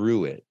right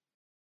through it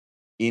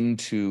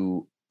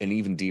into an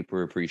even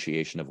deeper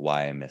appreciation of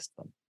why I missed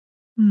them.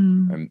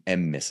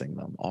 Am missing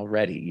them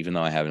already, even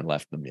though I haven't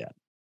left them yet.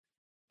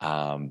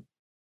 And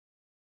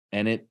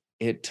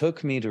it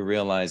took me to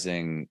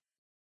realizing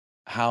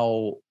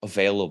how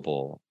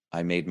available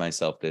I made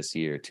myself this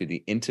year to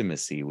the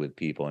intimacy with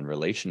people and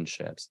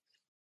relationships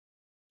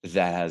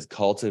that has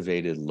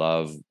cultivated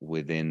love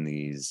within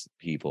these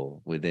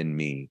people, within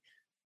me.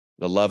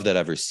 The love that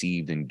I've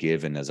received and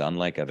given is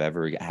unlike I've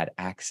ever had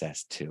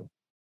access to.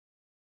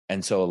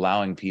 And so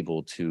allowing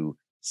people to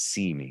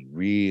see me,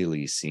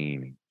 really see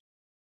me,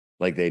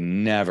 like they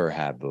never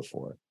have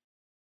before,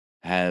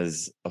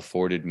 has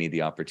afforded me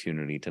the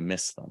opportunity to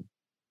miss them.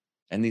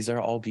 And these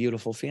are all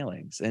beautiful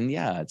feelings. And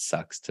yeah, it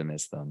sucks to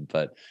miss them,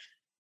 but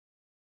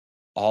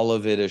all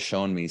of it has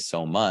shown me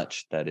so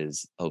much that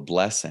is a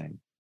blessing,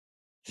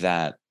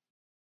 that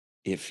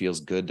it feels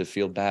good to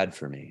feel bad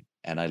for me.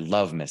 And I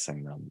love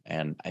missing them.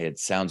 And it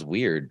sounds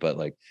weird, but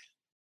like,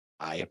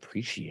 I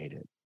appreciate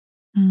it.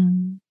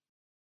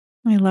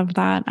 I love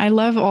that. I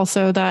love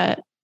also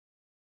that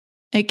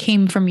it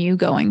came from you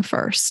going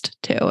first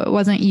too. It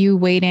wasn't you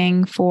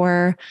waiting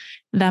for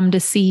them to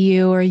see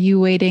you, or you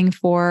waiting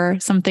for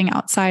something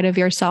outside of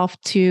yourself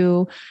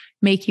to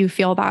make you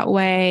feel that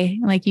way.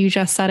 Like you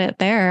just said it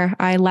there.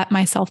 I let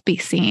myself be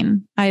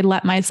seen. I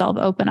let myself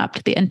open up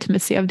to the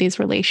intimacy of these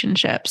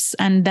relationships.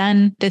 And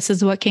then this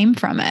is what came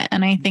from it.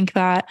 And I think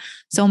that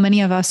so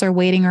many of us are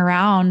waiting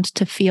around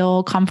to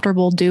feel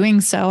comfortable doing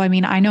so. I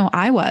mean, I know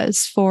I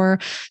was for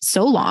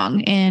so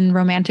long in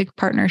romantic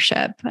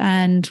partnership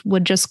and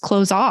would just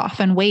close off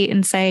and wait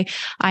and say,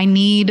 I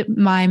need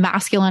my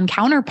masculine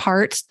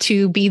counterpart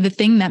to be the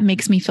thing that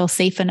makes me feel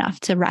safe enough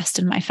to rest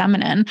in my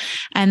feminine.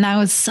 And that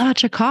was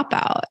such a cop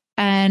out.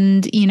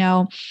 And, you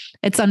know,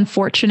 it's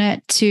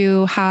unfortunate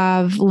to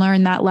have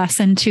learned that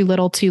lesson too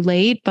little too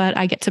late, but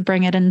I get to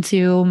bring it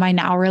into my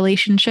now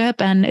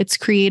relationship. And it's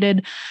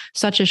created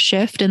such a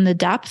shift in the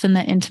depth and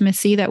the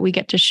intimacy that we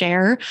get to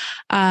share.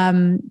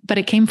 But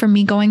it came from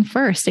me going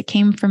first. It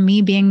came from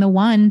me being the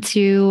one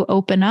to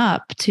open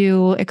up,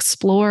 to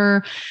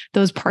explore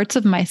those parts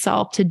of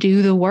myself, to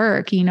do the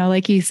work. You know,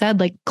 like you said,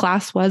 like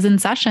class was in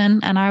session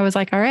and I was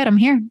like, all right, I'm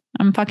here.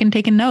 I'm fucking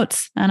taking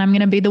notes and I'm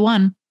going to be the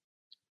one.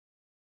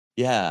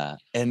 Yeah.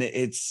 And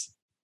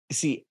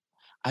see,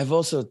 I've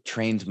also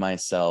trained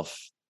myself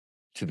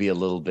to be a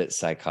little bit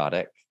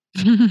psychotic.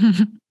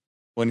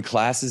 When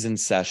class is in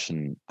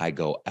session, I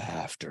go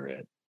after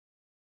it.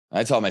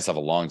 I taught myself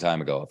a long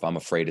time ago, if I'm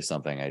afraid of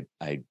something,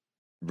 I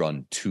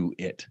run to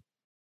it.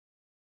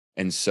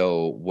 And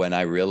so when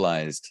I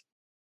realized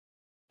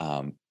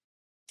at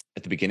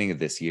the beginning of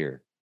this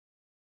year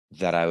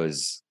that I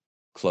was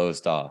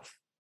closed off,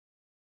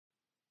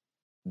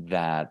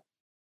 that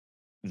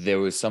there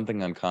was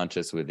something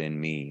unconscious within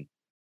me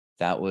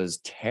that was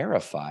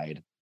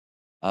terrified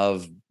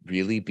of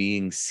really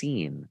being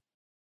seen.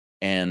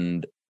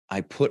 And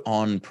I put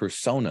on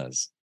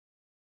personas.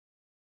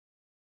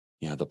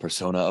 You know, the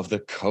persona of the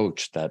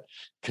coach that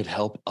could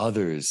help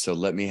others. So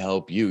let me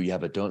help you. Yeah,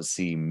 but don't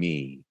see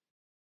me.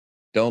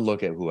 Don't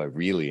look at who I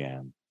really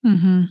am.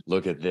 Mm-hmm.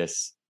 Look at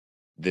this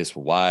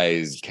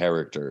wise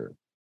character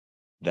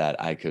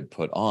that I could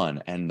put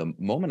on. And the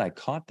moment I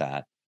caught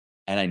that,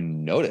 and I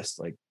noticed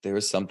like there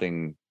was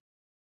something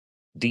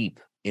deep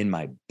in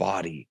my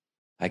body,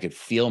 I could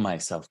feel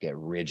myself get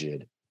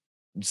rigid.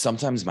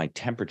 Sometimes my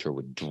temperature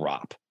would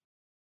drop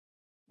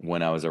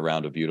when I was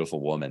around a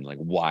beautiful woman. Like,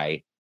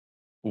 why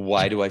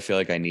do I feel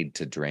like I need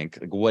to drink?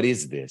 Like, what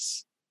is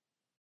this?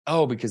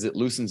 Oh, because it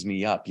loosens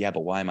me up. Yeah,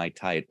 but why am I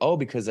tight? Oh,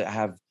 because I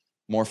have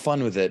more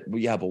fun with it.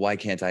 Yeah, but why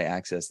can't I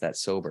access that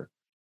sober?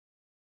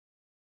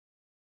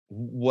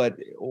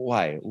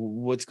 Why?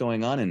 What's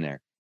going on in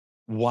there?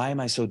 Why am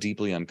I so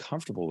deeply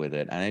uncomfortable with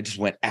it? And I just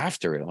went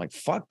after it. I'm like,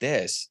 fuck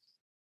this.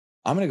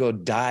 I'm going to go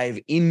dive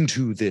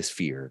into this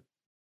fear,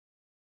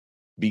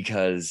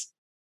 because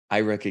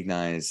I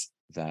recognize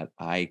that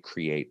I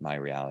create my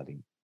reality,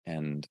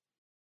 and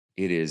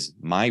it is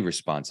my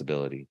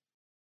responsibility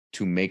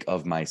to make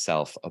of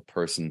myself a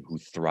person who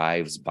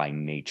thrives by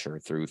nature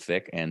through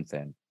thick and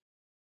thin.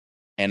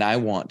 And I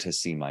want to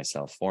see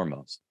myself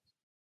foremost.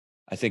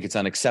 I think it's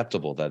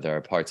unacceptable that there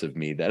are parts of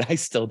me that I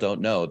still don't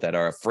know, that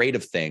are afraid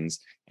of things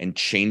and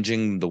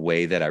changing the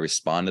way that I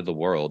respond to the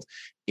world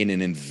in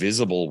an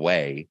invisible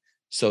way,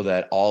 so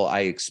that all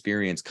I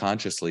experience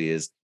consciously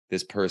is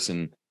this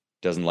person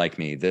doesn't like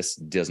me. This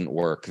doesn't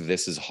work.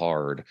 This is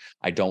hard.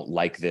 I don't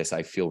like this.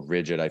 I feel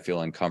rigid. I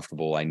feel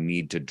uncomfortable. I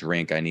need to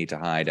drink. I need to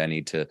hide. I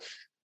need to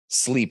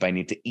sleep. I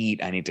need to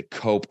eat. I need to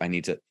cope.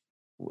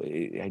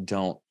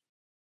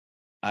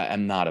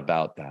 I'm not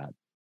about that.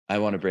 I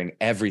want to bring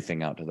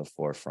everything out to the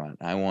forefront.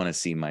 I want to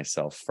see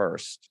myself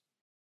first.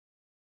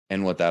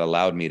 And what that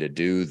allowed me to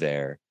do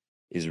there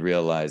is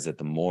realize that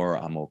the more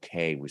I'm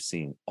okay with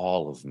seeing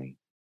all of me,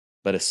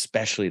 but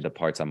especially the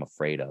parts I'm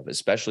afraid of,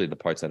 especially the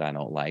parts that I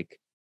don't like,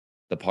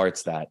 the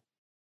parts that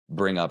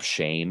bring up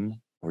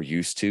shame or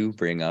used to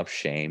bring up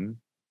shame,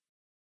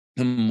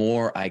 the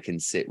more I can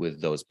sit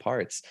with those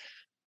parts,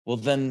 well,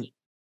 then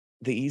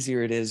the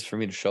easier it is for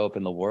me to show up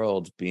in the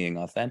world being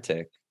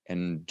authentic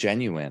and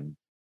genuine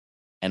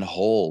and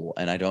whole.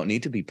 And I don't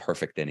need to be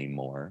perfect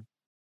anymore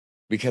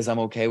because I'm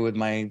okay with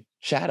my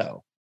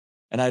shadow.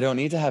 And I don't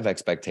need to have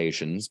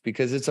expectations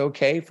because it's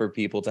okay for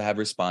people to have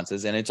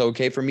responses, and it's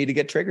okay for me to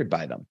get triggered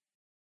by them.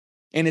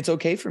 And it's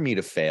okay for me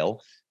to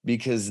fail,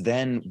 because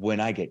then when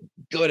I get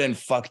good and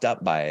fucked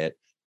up by it,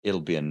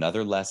 it'll be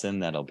another lesson.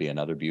 That'll be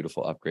another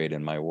beautiful upgrade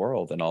in my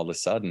world. And all of a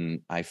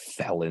sudden I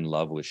fell in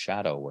love with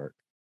shadow work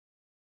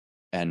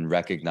and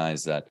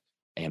recognize that,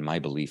 and my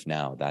belief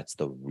now, that's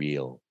the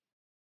real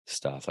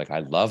stuff. Like, I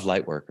love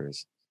light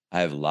workers.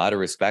 I have a lot of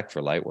respect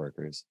for light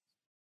workers.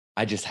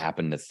 I just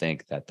happen to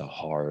think that the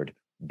hard,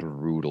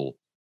 brutal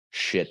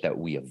shit that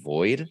we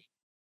avoid,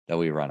 that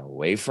we run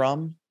away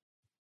from,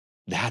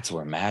 that's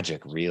where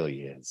magic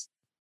really is.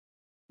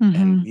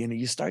 And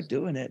you start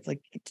doing it, like,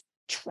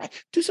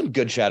 do some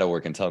good shadow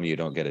work and tell me you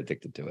don't get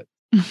addicted to it.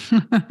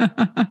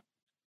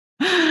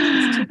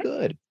 It's too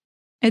good.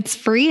 It's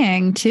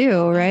freeing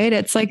too, right?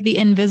 It's like the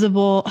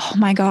invisible. Oh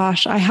my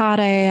gosh. I had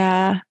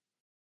I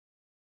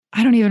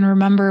don't even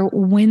remember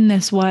when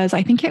this was.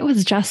 I think it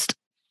was just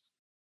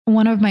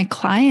one of my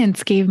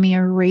clients gave me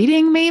a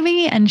reading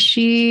maybe. And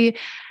she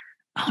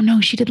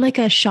did like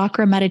a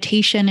chakra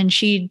meditation, and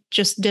she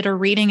just did a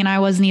reading, and I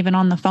wasn't even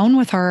on the phone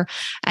with her.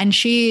 And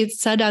she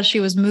said, as she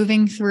was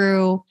moving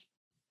through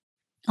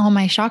all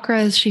my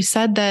chakras, she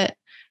said that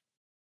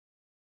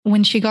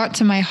when she got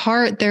to my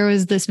heart, there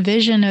was this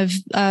vision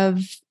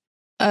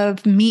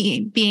of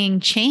me being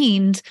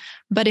chained.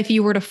 But if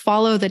you were to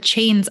follow the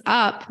chains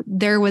up,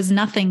 there was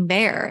nothing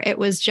there. It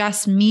was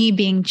just me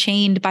being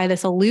chained by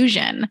this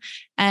illusion.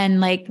 And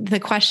like the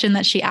question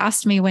that she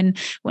asked me when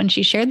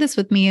she shared this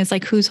with me is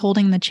like, who's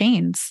holding the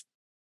chains?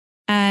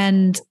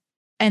 And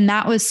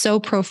that was so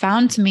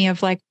profound to me,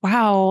 of like,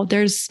 wow,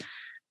 there's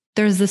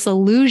this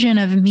illusion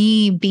of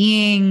me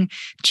being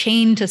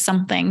chained to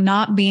something,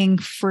 not being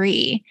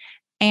free.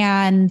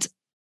 And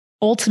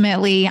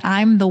ultimately,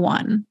 I'm the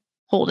one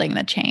holding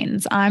the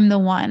chains. I'm the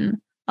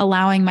one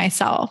allowing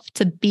myself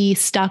to be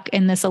stuck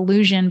in this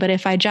illusion. But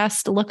if I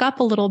just look up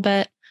a little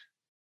bit,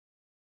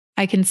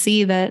 I can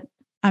see that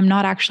I'm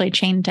not actually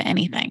chained to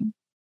anything,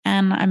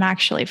 and I'm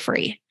actually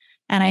free.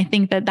 And I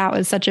think that that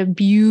was such a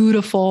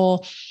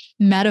beautiful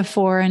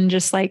metaphor and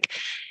just like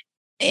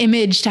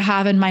image to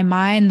have in my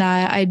mind,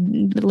 that I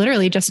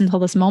literally just until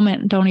this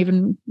moment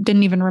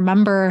didn't even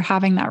remember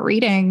having that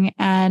reading.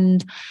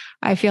 And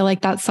I feel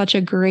like that's such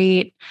a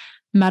great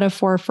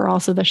metaphor for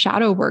also the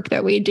shadow work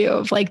that we do,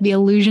 of like the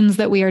illusions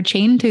that we are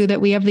chained to,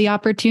 that we have the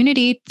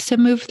opportunity to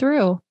move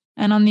through.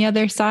 And on the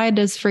other side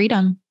is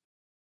freedom.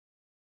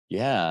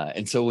 Yeah.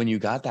 And so when you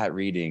got that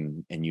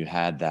reading and you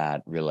had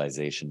that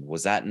realization,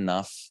 was that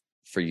enough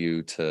for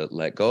you to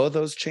let go of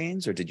those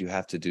chains, or did you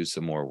have to do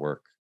some more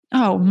work?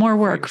 Oh, more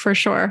work for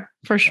sure.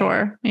 For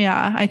sure.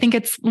 Yeah. I think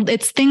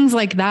it's things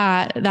like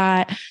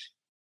that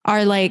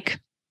are like,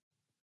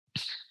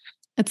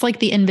 it's like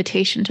the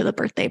invitation to the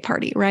birthday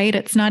party, right?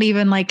 It's not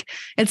even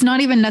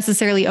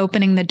necessarily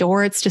opening the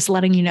door. It's just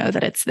letting you know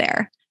that it's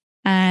there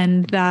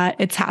and that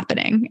it's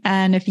happening.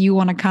 And if you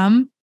want to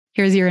come,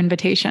 here's your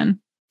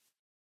invitation.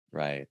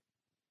 Right.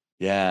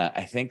 Yeah.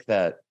 I think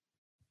that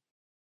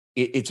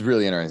it's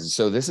really interesting.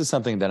 So this is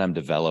something that I'm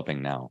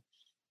developing now,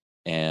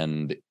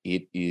 and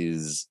it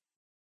is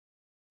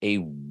a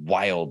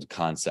wild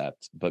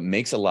concept, but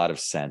makes a lot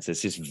of sense.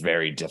 It's just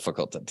very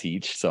difficult to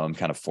teach. So I'm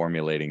kind of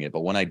formulating it.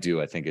 But when I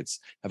do, I think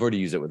I've already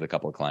used it with a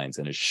couple of clients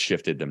and it's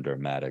shifted them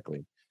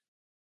dramatically.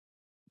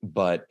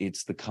 But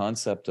it's the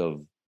concept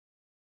of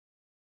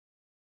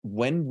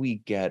when we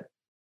get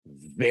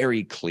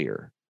very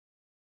clear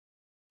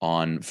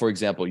on, for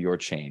example, your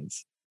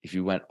chains, if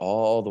you went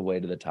all the way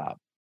to the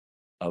top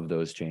of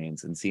those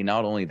chains and see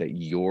not only that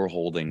you're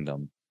holding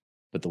them,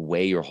 but the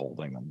way you're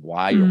holding them,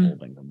 why you're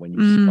holding them, when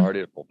you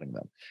started holding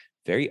them,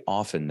 very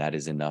often that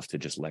is enough to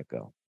just let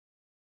go.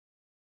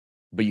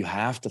 But you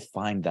have to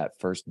find that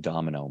first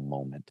domino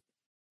moment,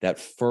 that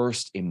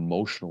first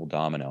emotional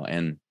domino.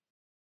 And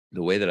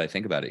the way that I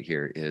think about it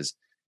here is,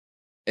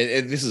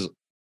 this is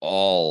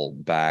all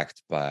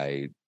backed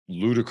by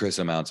ludicrous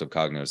amounts of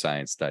cognitive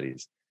science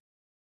studies,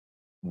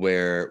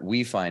 where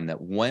we find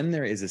that when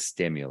there is a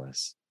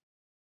stimulus,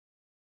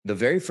 the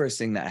very first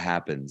thing that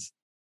happens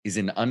is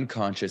an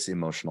unconscious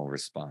emotional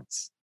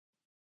response.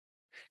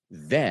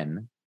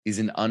 Then is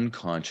an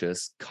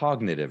unconscious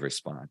cognitive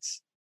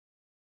response.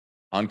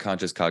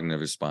 Unconscious cognitive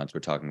response, we're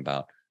talking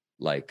about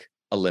like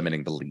a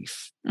limiting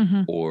belief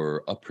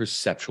or a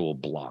perceptual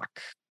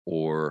block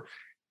or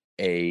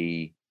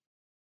a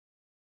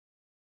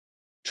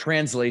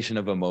translation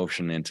of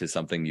emotion into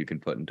something you can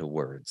put into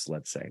words,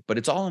 let's say, but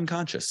it's all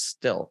unconscious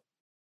still.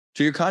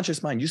 To your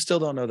conscious mind, you still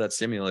don't know that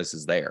stimulus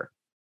is there.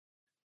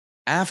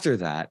 After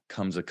that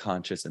comes a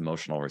conscious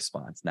emotional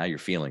response. Now you're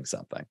feeling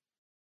something.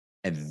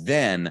 And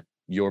then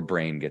your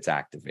brain gets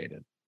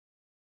activated.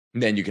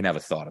 And then you can have a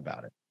thought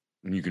about it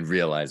and you can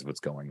realize what's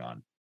going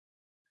on.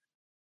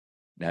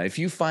 Now, if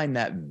you find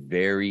that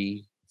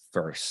very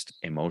first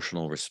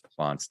emotional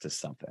response to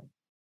something,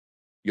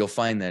 you'll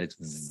find that it's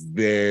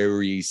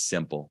very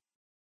simple,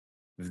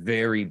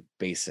 very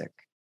basic,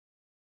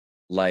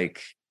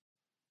 like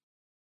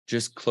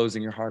just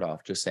closing your heart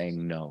off, just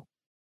saying no.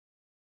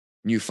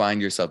 You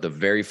find yourself the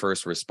very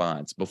first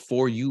response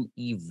before you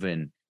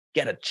even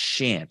get a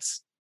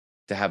chance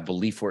to have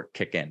belief work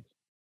kick in.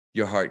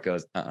 Your heart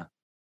goes,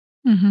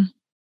 Mm-hmm.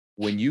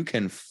 When you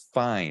can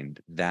find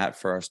that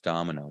first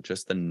domino,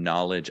 just the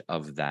knowledge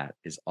of that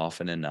is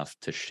often enough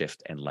to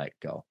shift and let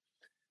go.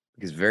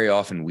 Because very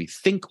often we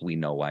think we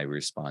know why we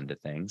respond to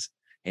things.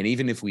 And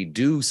even if we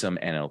do some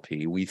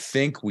NLP, we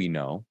think we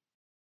know,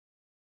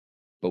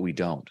 but we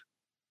don't.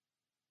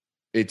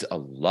 It's a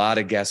lot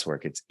of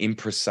guesswork. It's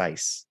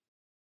imprecise.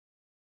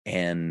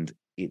 And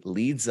it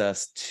leads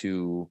us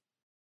to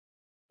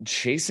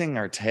chasing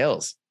our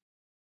tails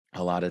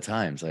a lot of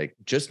times. Like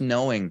just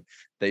knowing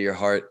that your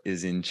heart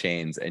is in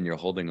chains and you're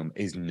holding them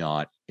is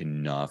not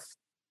enough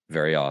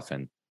very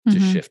often to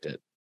shift it.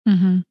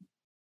 Mm-hmm.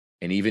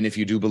 And even if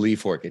you do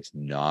belief work, it's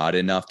not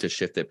enough to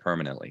shift it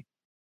permanently.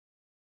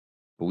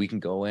 But we can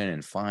go in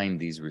and find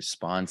these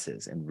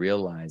responses and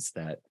realize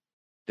that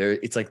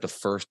it's like the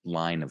first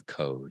line of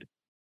code,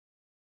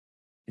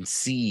 and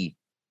see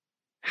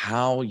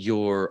how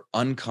your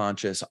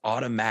unconscious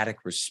automatic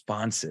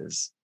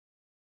responses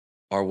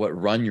are what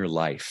run your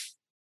life.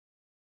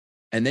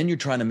 And then you're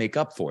trying to make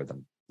up for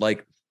them.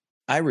 Like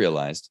I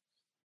realized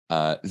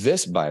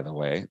this, by the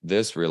way,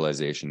 this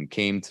realization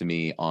came to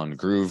me on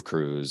Groove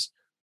Cruise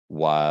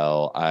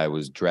while I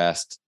was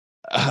dressed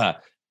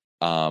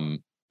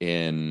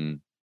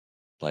in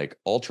like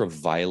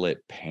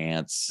ultraviolet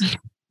pants.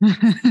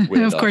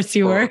 Of course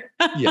you were.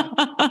 Yeah.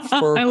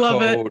 Fur I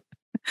love coat, it.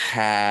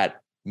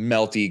 hat,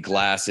 melty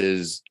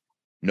glasses,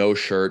 no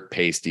shirt,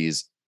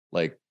 pasties,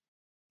 like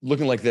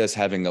looking like this,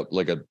 having a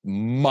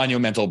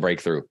monumental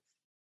breakthrough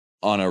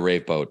on a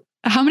rave boat.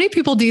 How many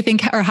people do you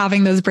think are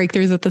having those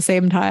breakthroughs at the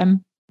same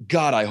time?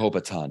 God, I hope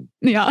a ton.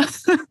 Yeah.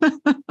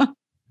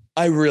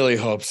 I really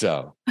hope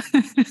so.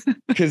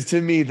 Because to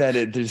me, that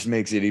it just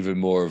makes it even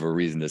more of a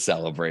reason to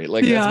celebrate.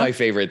 Like that's my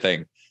favorite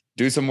thing.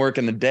 Do some work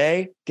in the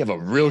day, give a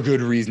real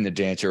good reason to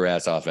dance your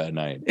ass off at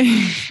night.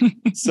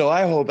 So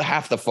I hope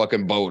half the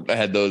fucking boat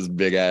had those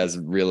big ass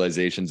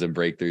realizations and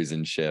breakthroughs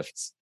and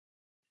shifts.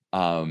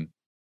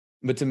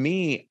 But to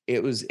me,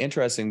 it was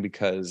interesting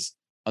because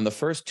on the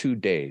first 2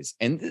 days,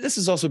 and this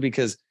is also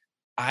because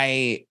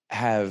I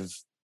have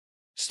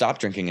stopped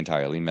drinking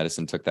entirely.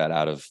 Medicine took that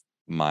out of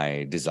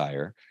my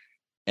desire.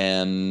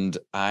 And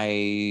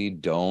I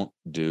don't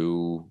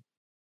do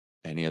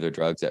any other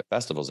drugs at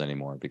festivals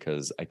anymore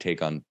because I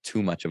take on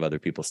too much of other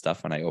people's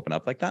stuff when I open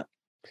up like that.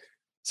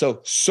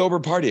 So sober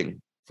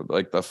partying for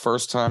like the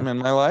first time in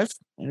my life,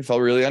 and it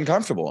felt really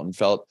uncomfortable and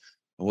felt,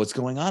 what's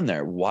going on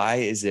there? Why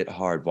is it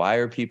hard? Why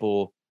are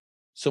people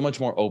so much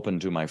more open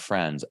to my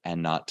friends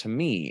and not to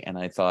me? And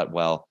I thought,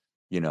 well,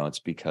 it's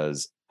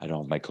because I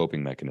don't have my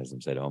coping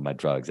mechanisms. I don't have my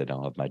drugs. I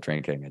don't have my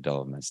drinking. I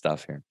don't have my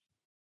stuff here.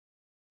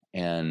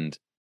 And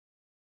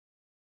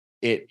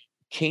it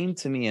came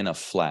to me in a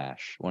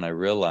flash when I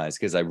realized,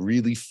 because I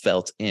really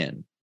felt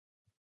in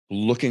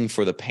looking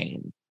for the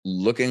pain,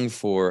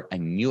 I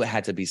knew it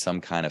had to be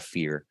some kind of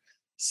fear,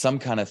 some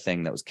kind of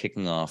thing that was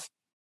kicking off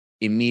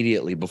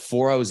immediately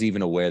before I was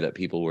even aware that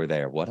people were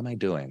there. What am I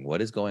doing?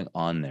 What is going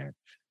on there?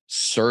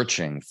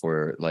 Searching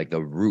for like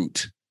the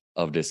root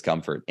of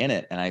discomfort in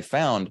it. And I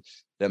found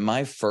that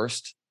my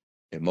first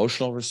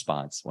emotional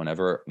response,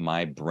 whenever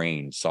my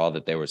brain saw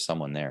that there was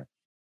someone there,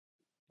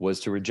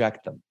 was to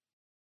reject them,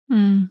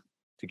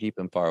 to keep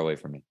them far away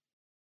from me,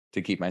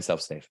 to keep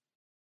myself safe.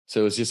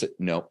 So it was just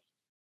no.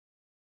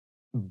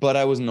 But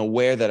I wasn't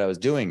aware that I was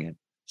doing it.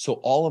 So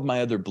all of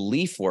my other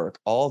belief work,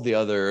 all the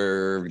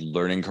other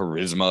learning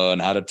charisma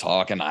and how to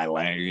talk and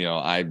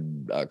eye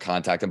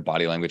contact and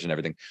body language and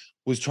everything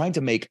was trying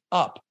to make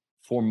up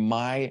for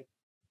my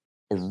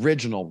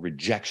original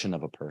rejection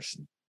of a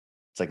person.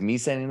 It's like me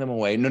sending them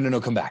away.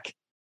 No, come back.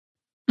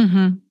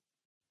 Mm-hmm.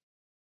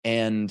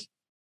 And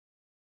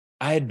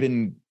I had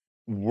been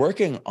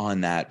working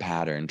on that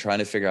pattern, trying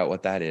to figure out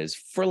what that is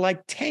for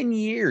like 10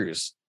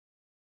 years.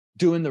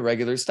 Doing the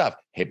regular stuff,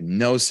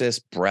 hypnosis,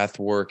 breath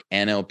work,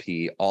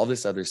 NLP, all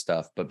this other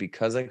stuff. But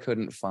because I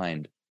couldn't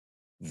find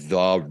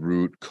the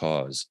root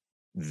cause,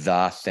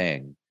 the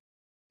thing,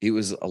 it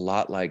was a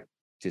lot like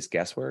just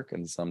guesswork.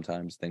 And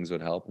sometimes things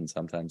would help and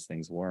sometimes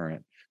things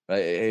weren't. But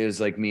it was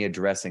like me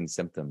addressing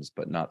symptoms,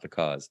 but not the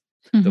cause.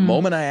 Mm-hmm. The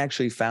moment I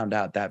actually found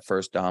out that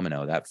first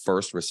domino, that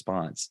first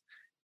response,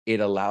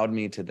 it allowed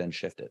me to then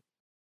shift it.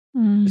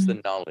 Just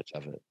the knowledge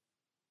of it.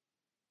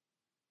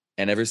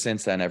 And ever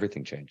since then,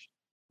 everything changed.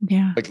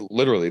 Yeah. Like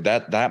literally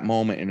that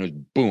moment, and it was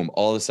boom,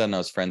 all of a sudden I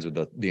was friends with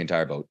the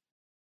entire boat.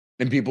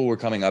 And people were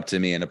coming up to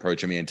me and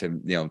approaching me,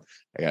 and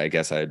I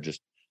guess I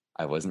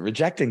wasn't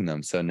rejecting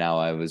them. So now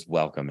I was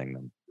welcoming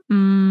them.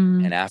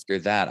 And after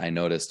that, I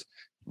noticed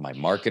my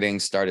marketing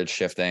started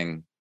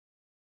shifting.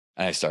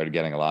 And I started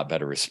getting a lot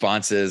better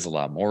responses, a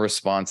lot more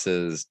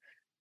responses.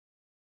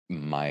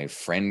 My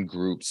friend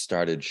group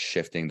started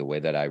shifting, the way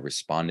that I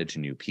responded to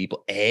new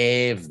people,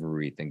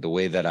 everything, the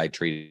way that I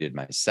treated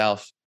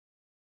myself,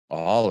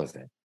 all of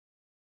it.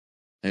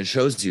 And it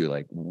shows you,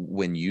 like,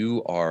 when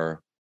you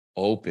are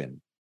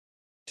open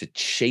to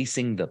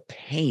chasing the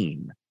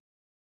pain,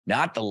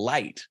 not the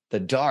light, the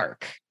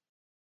dark,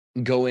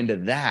 go into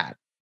that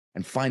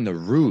and find the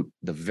root,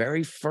 the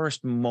very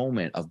first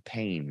moment of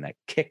pain that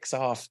kicks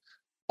off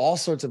all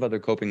sorts of other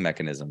coping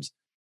mechanisms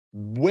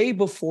way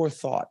before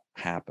thought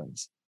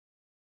happens.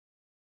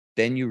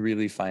 Then you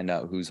really find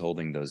out who's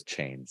holding those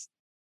chains.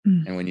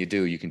 And when you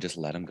do, you can just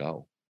let them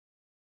go.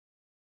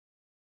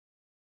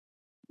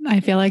 I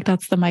feel like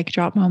that's the mic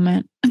drop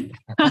moment.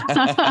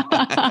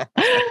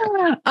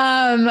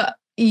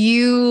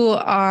 You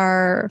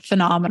are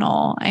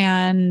phenomenal,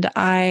 and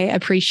I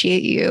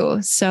appreciate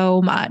you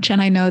so much.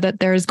 And I know that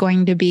there's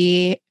going to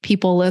be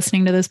people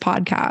listening to this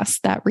podcast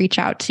that reach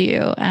out to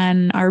you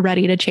and are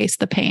ready to chase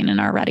the pain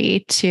and are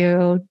ready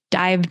to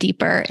dive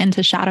deeper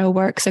into shadow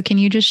work. So can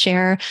you just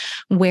share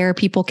where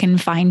people can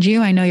find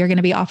you? I know you're going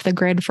to be off the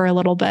grid for a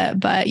little bit,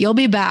 but you'll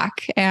be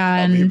back.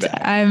 And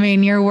I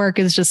mean, your work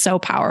is just so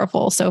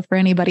powerful. So for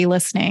anybody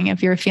listening,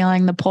 if you're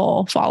feeling the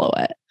pull, follow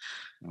it.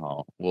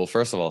 Oh, well,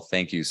 first of all,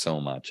 thank you so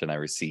much. And I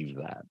received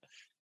that.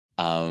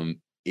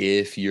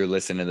 If you're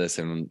listening to this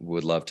and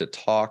would love to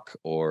talk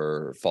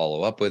or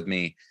follow up with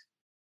me,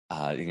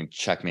 you can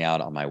check me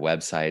out on my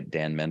website,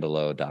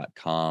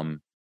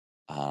 danmendilow.com.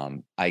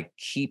 I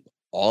keep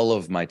all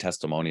of my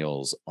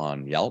testimonials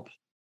on Yelp,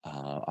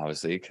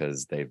 obviously,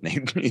 because they've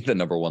named me the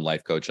 #1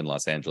 life coach in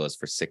Los Angeles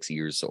for 6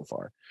 years so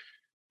far.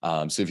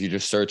 So if you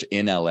just search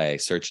in LA,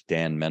 search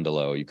Dan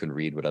Mendilow, you can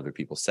read what other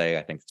people say.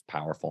 I think it's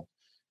powerful.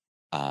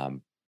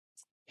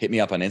 Hit me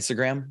up on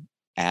Instagram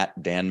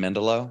at Dan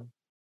Mendilow.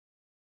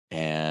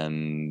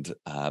 And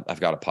I've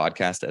got a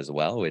podcast as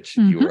well, which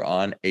you were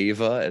on,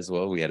 Ava, as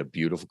well. We had a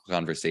beautiful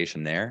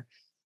conversation there.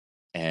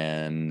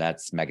 And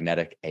that's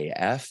Magnetic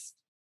AF.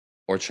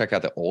 Or check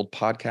out the old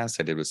podcast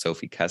I did with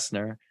Sophie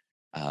Kessner,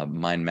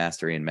 Mind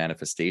Mastery and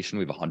Manifestation.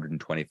 We have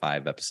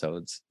 125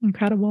 episodes.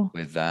 Incredible.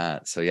 With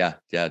that. So yeah,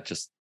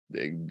 just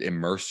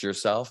immerse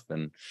yourself.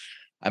 And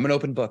I'm an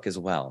open book as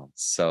well.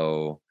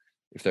 So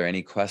if there are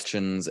any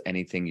questions,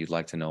 anything you'd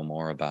like to know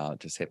more about,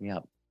 just hit me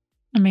up.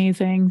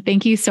 Amazing.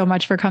 Thank you so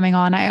much for coming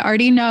on. I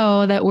already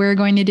know that we're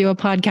going to do a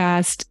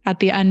podcast at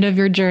the end of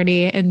your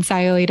journey in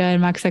Sayulita in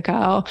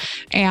Mexico.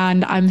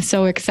 And I'm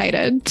so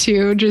excited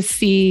to just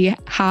see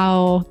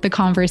how the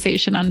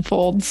conversation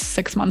unfolds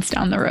 6 months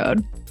down the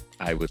road.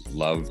 I would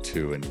love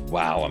to. And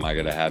wow, am I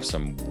going to have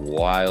some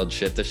wild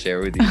shit to share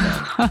with you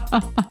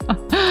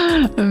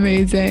then.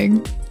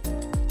 Amazing.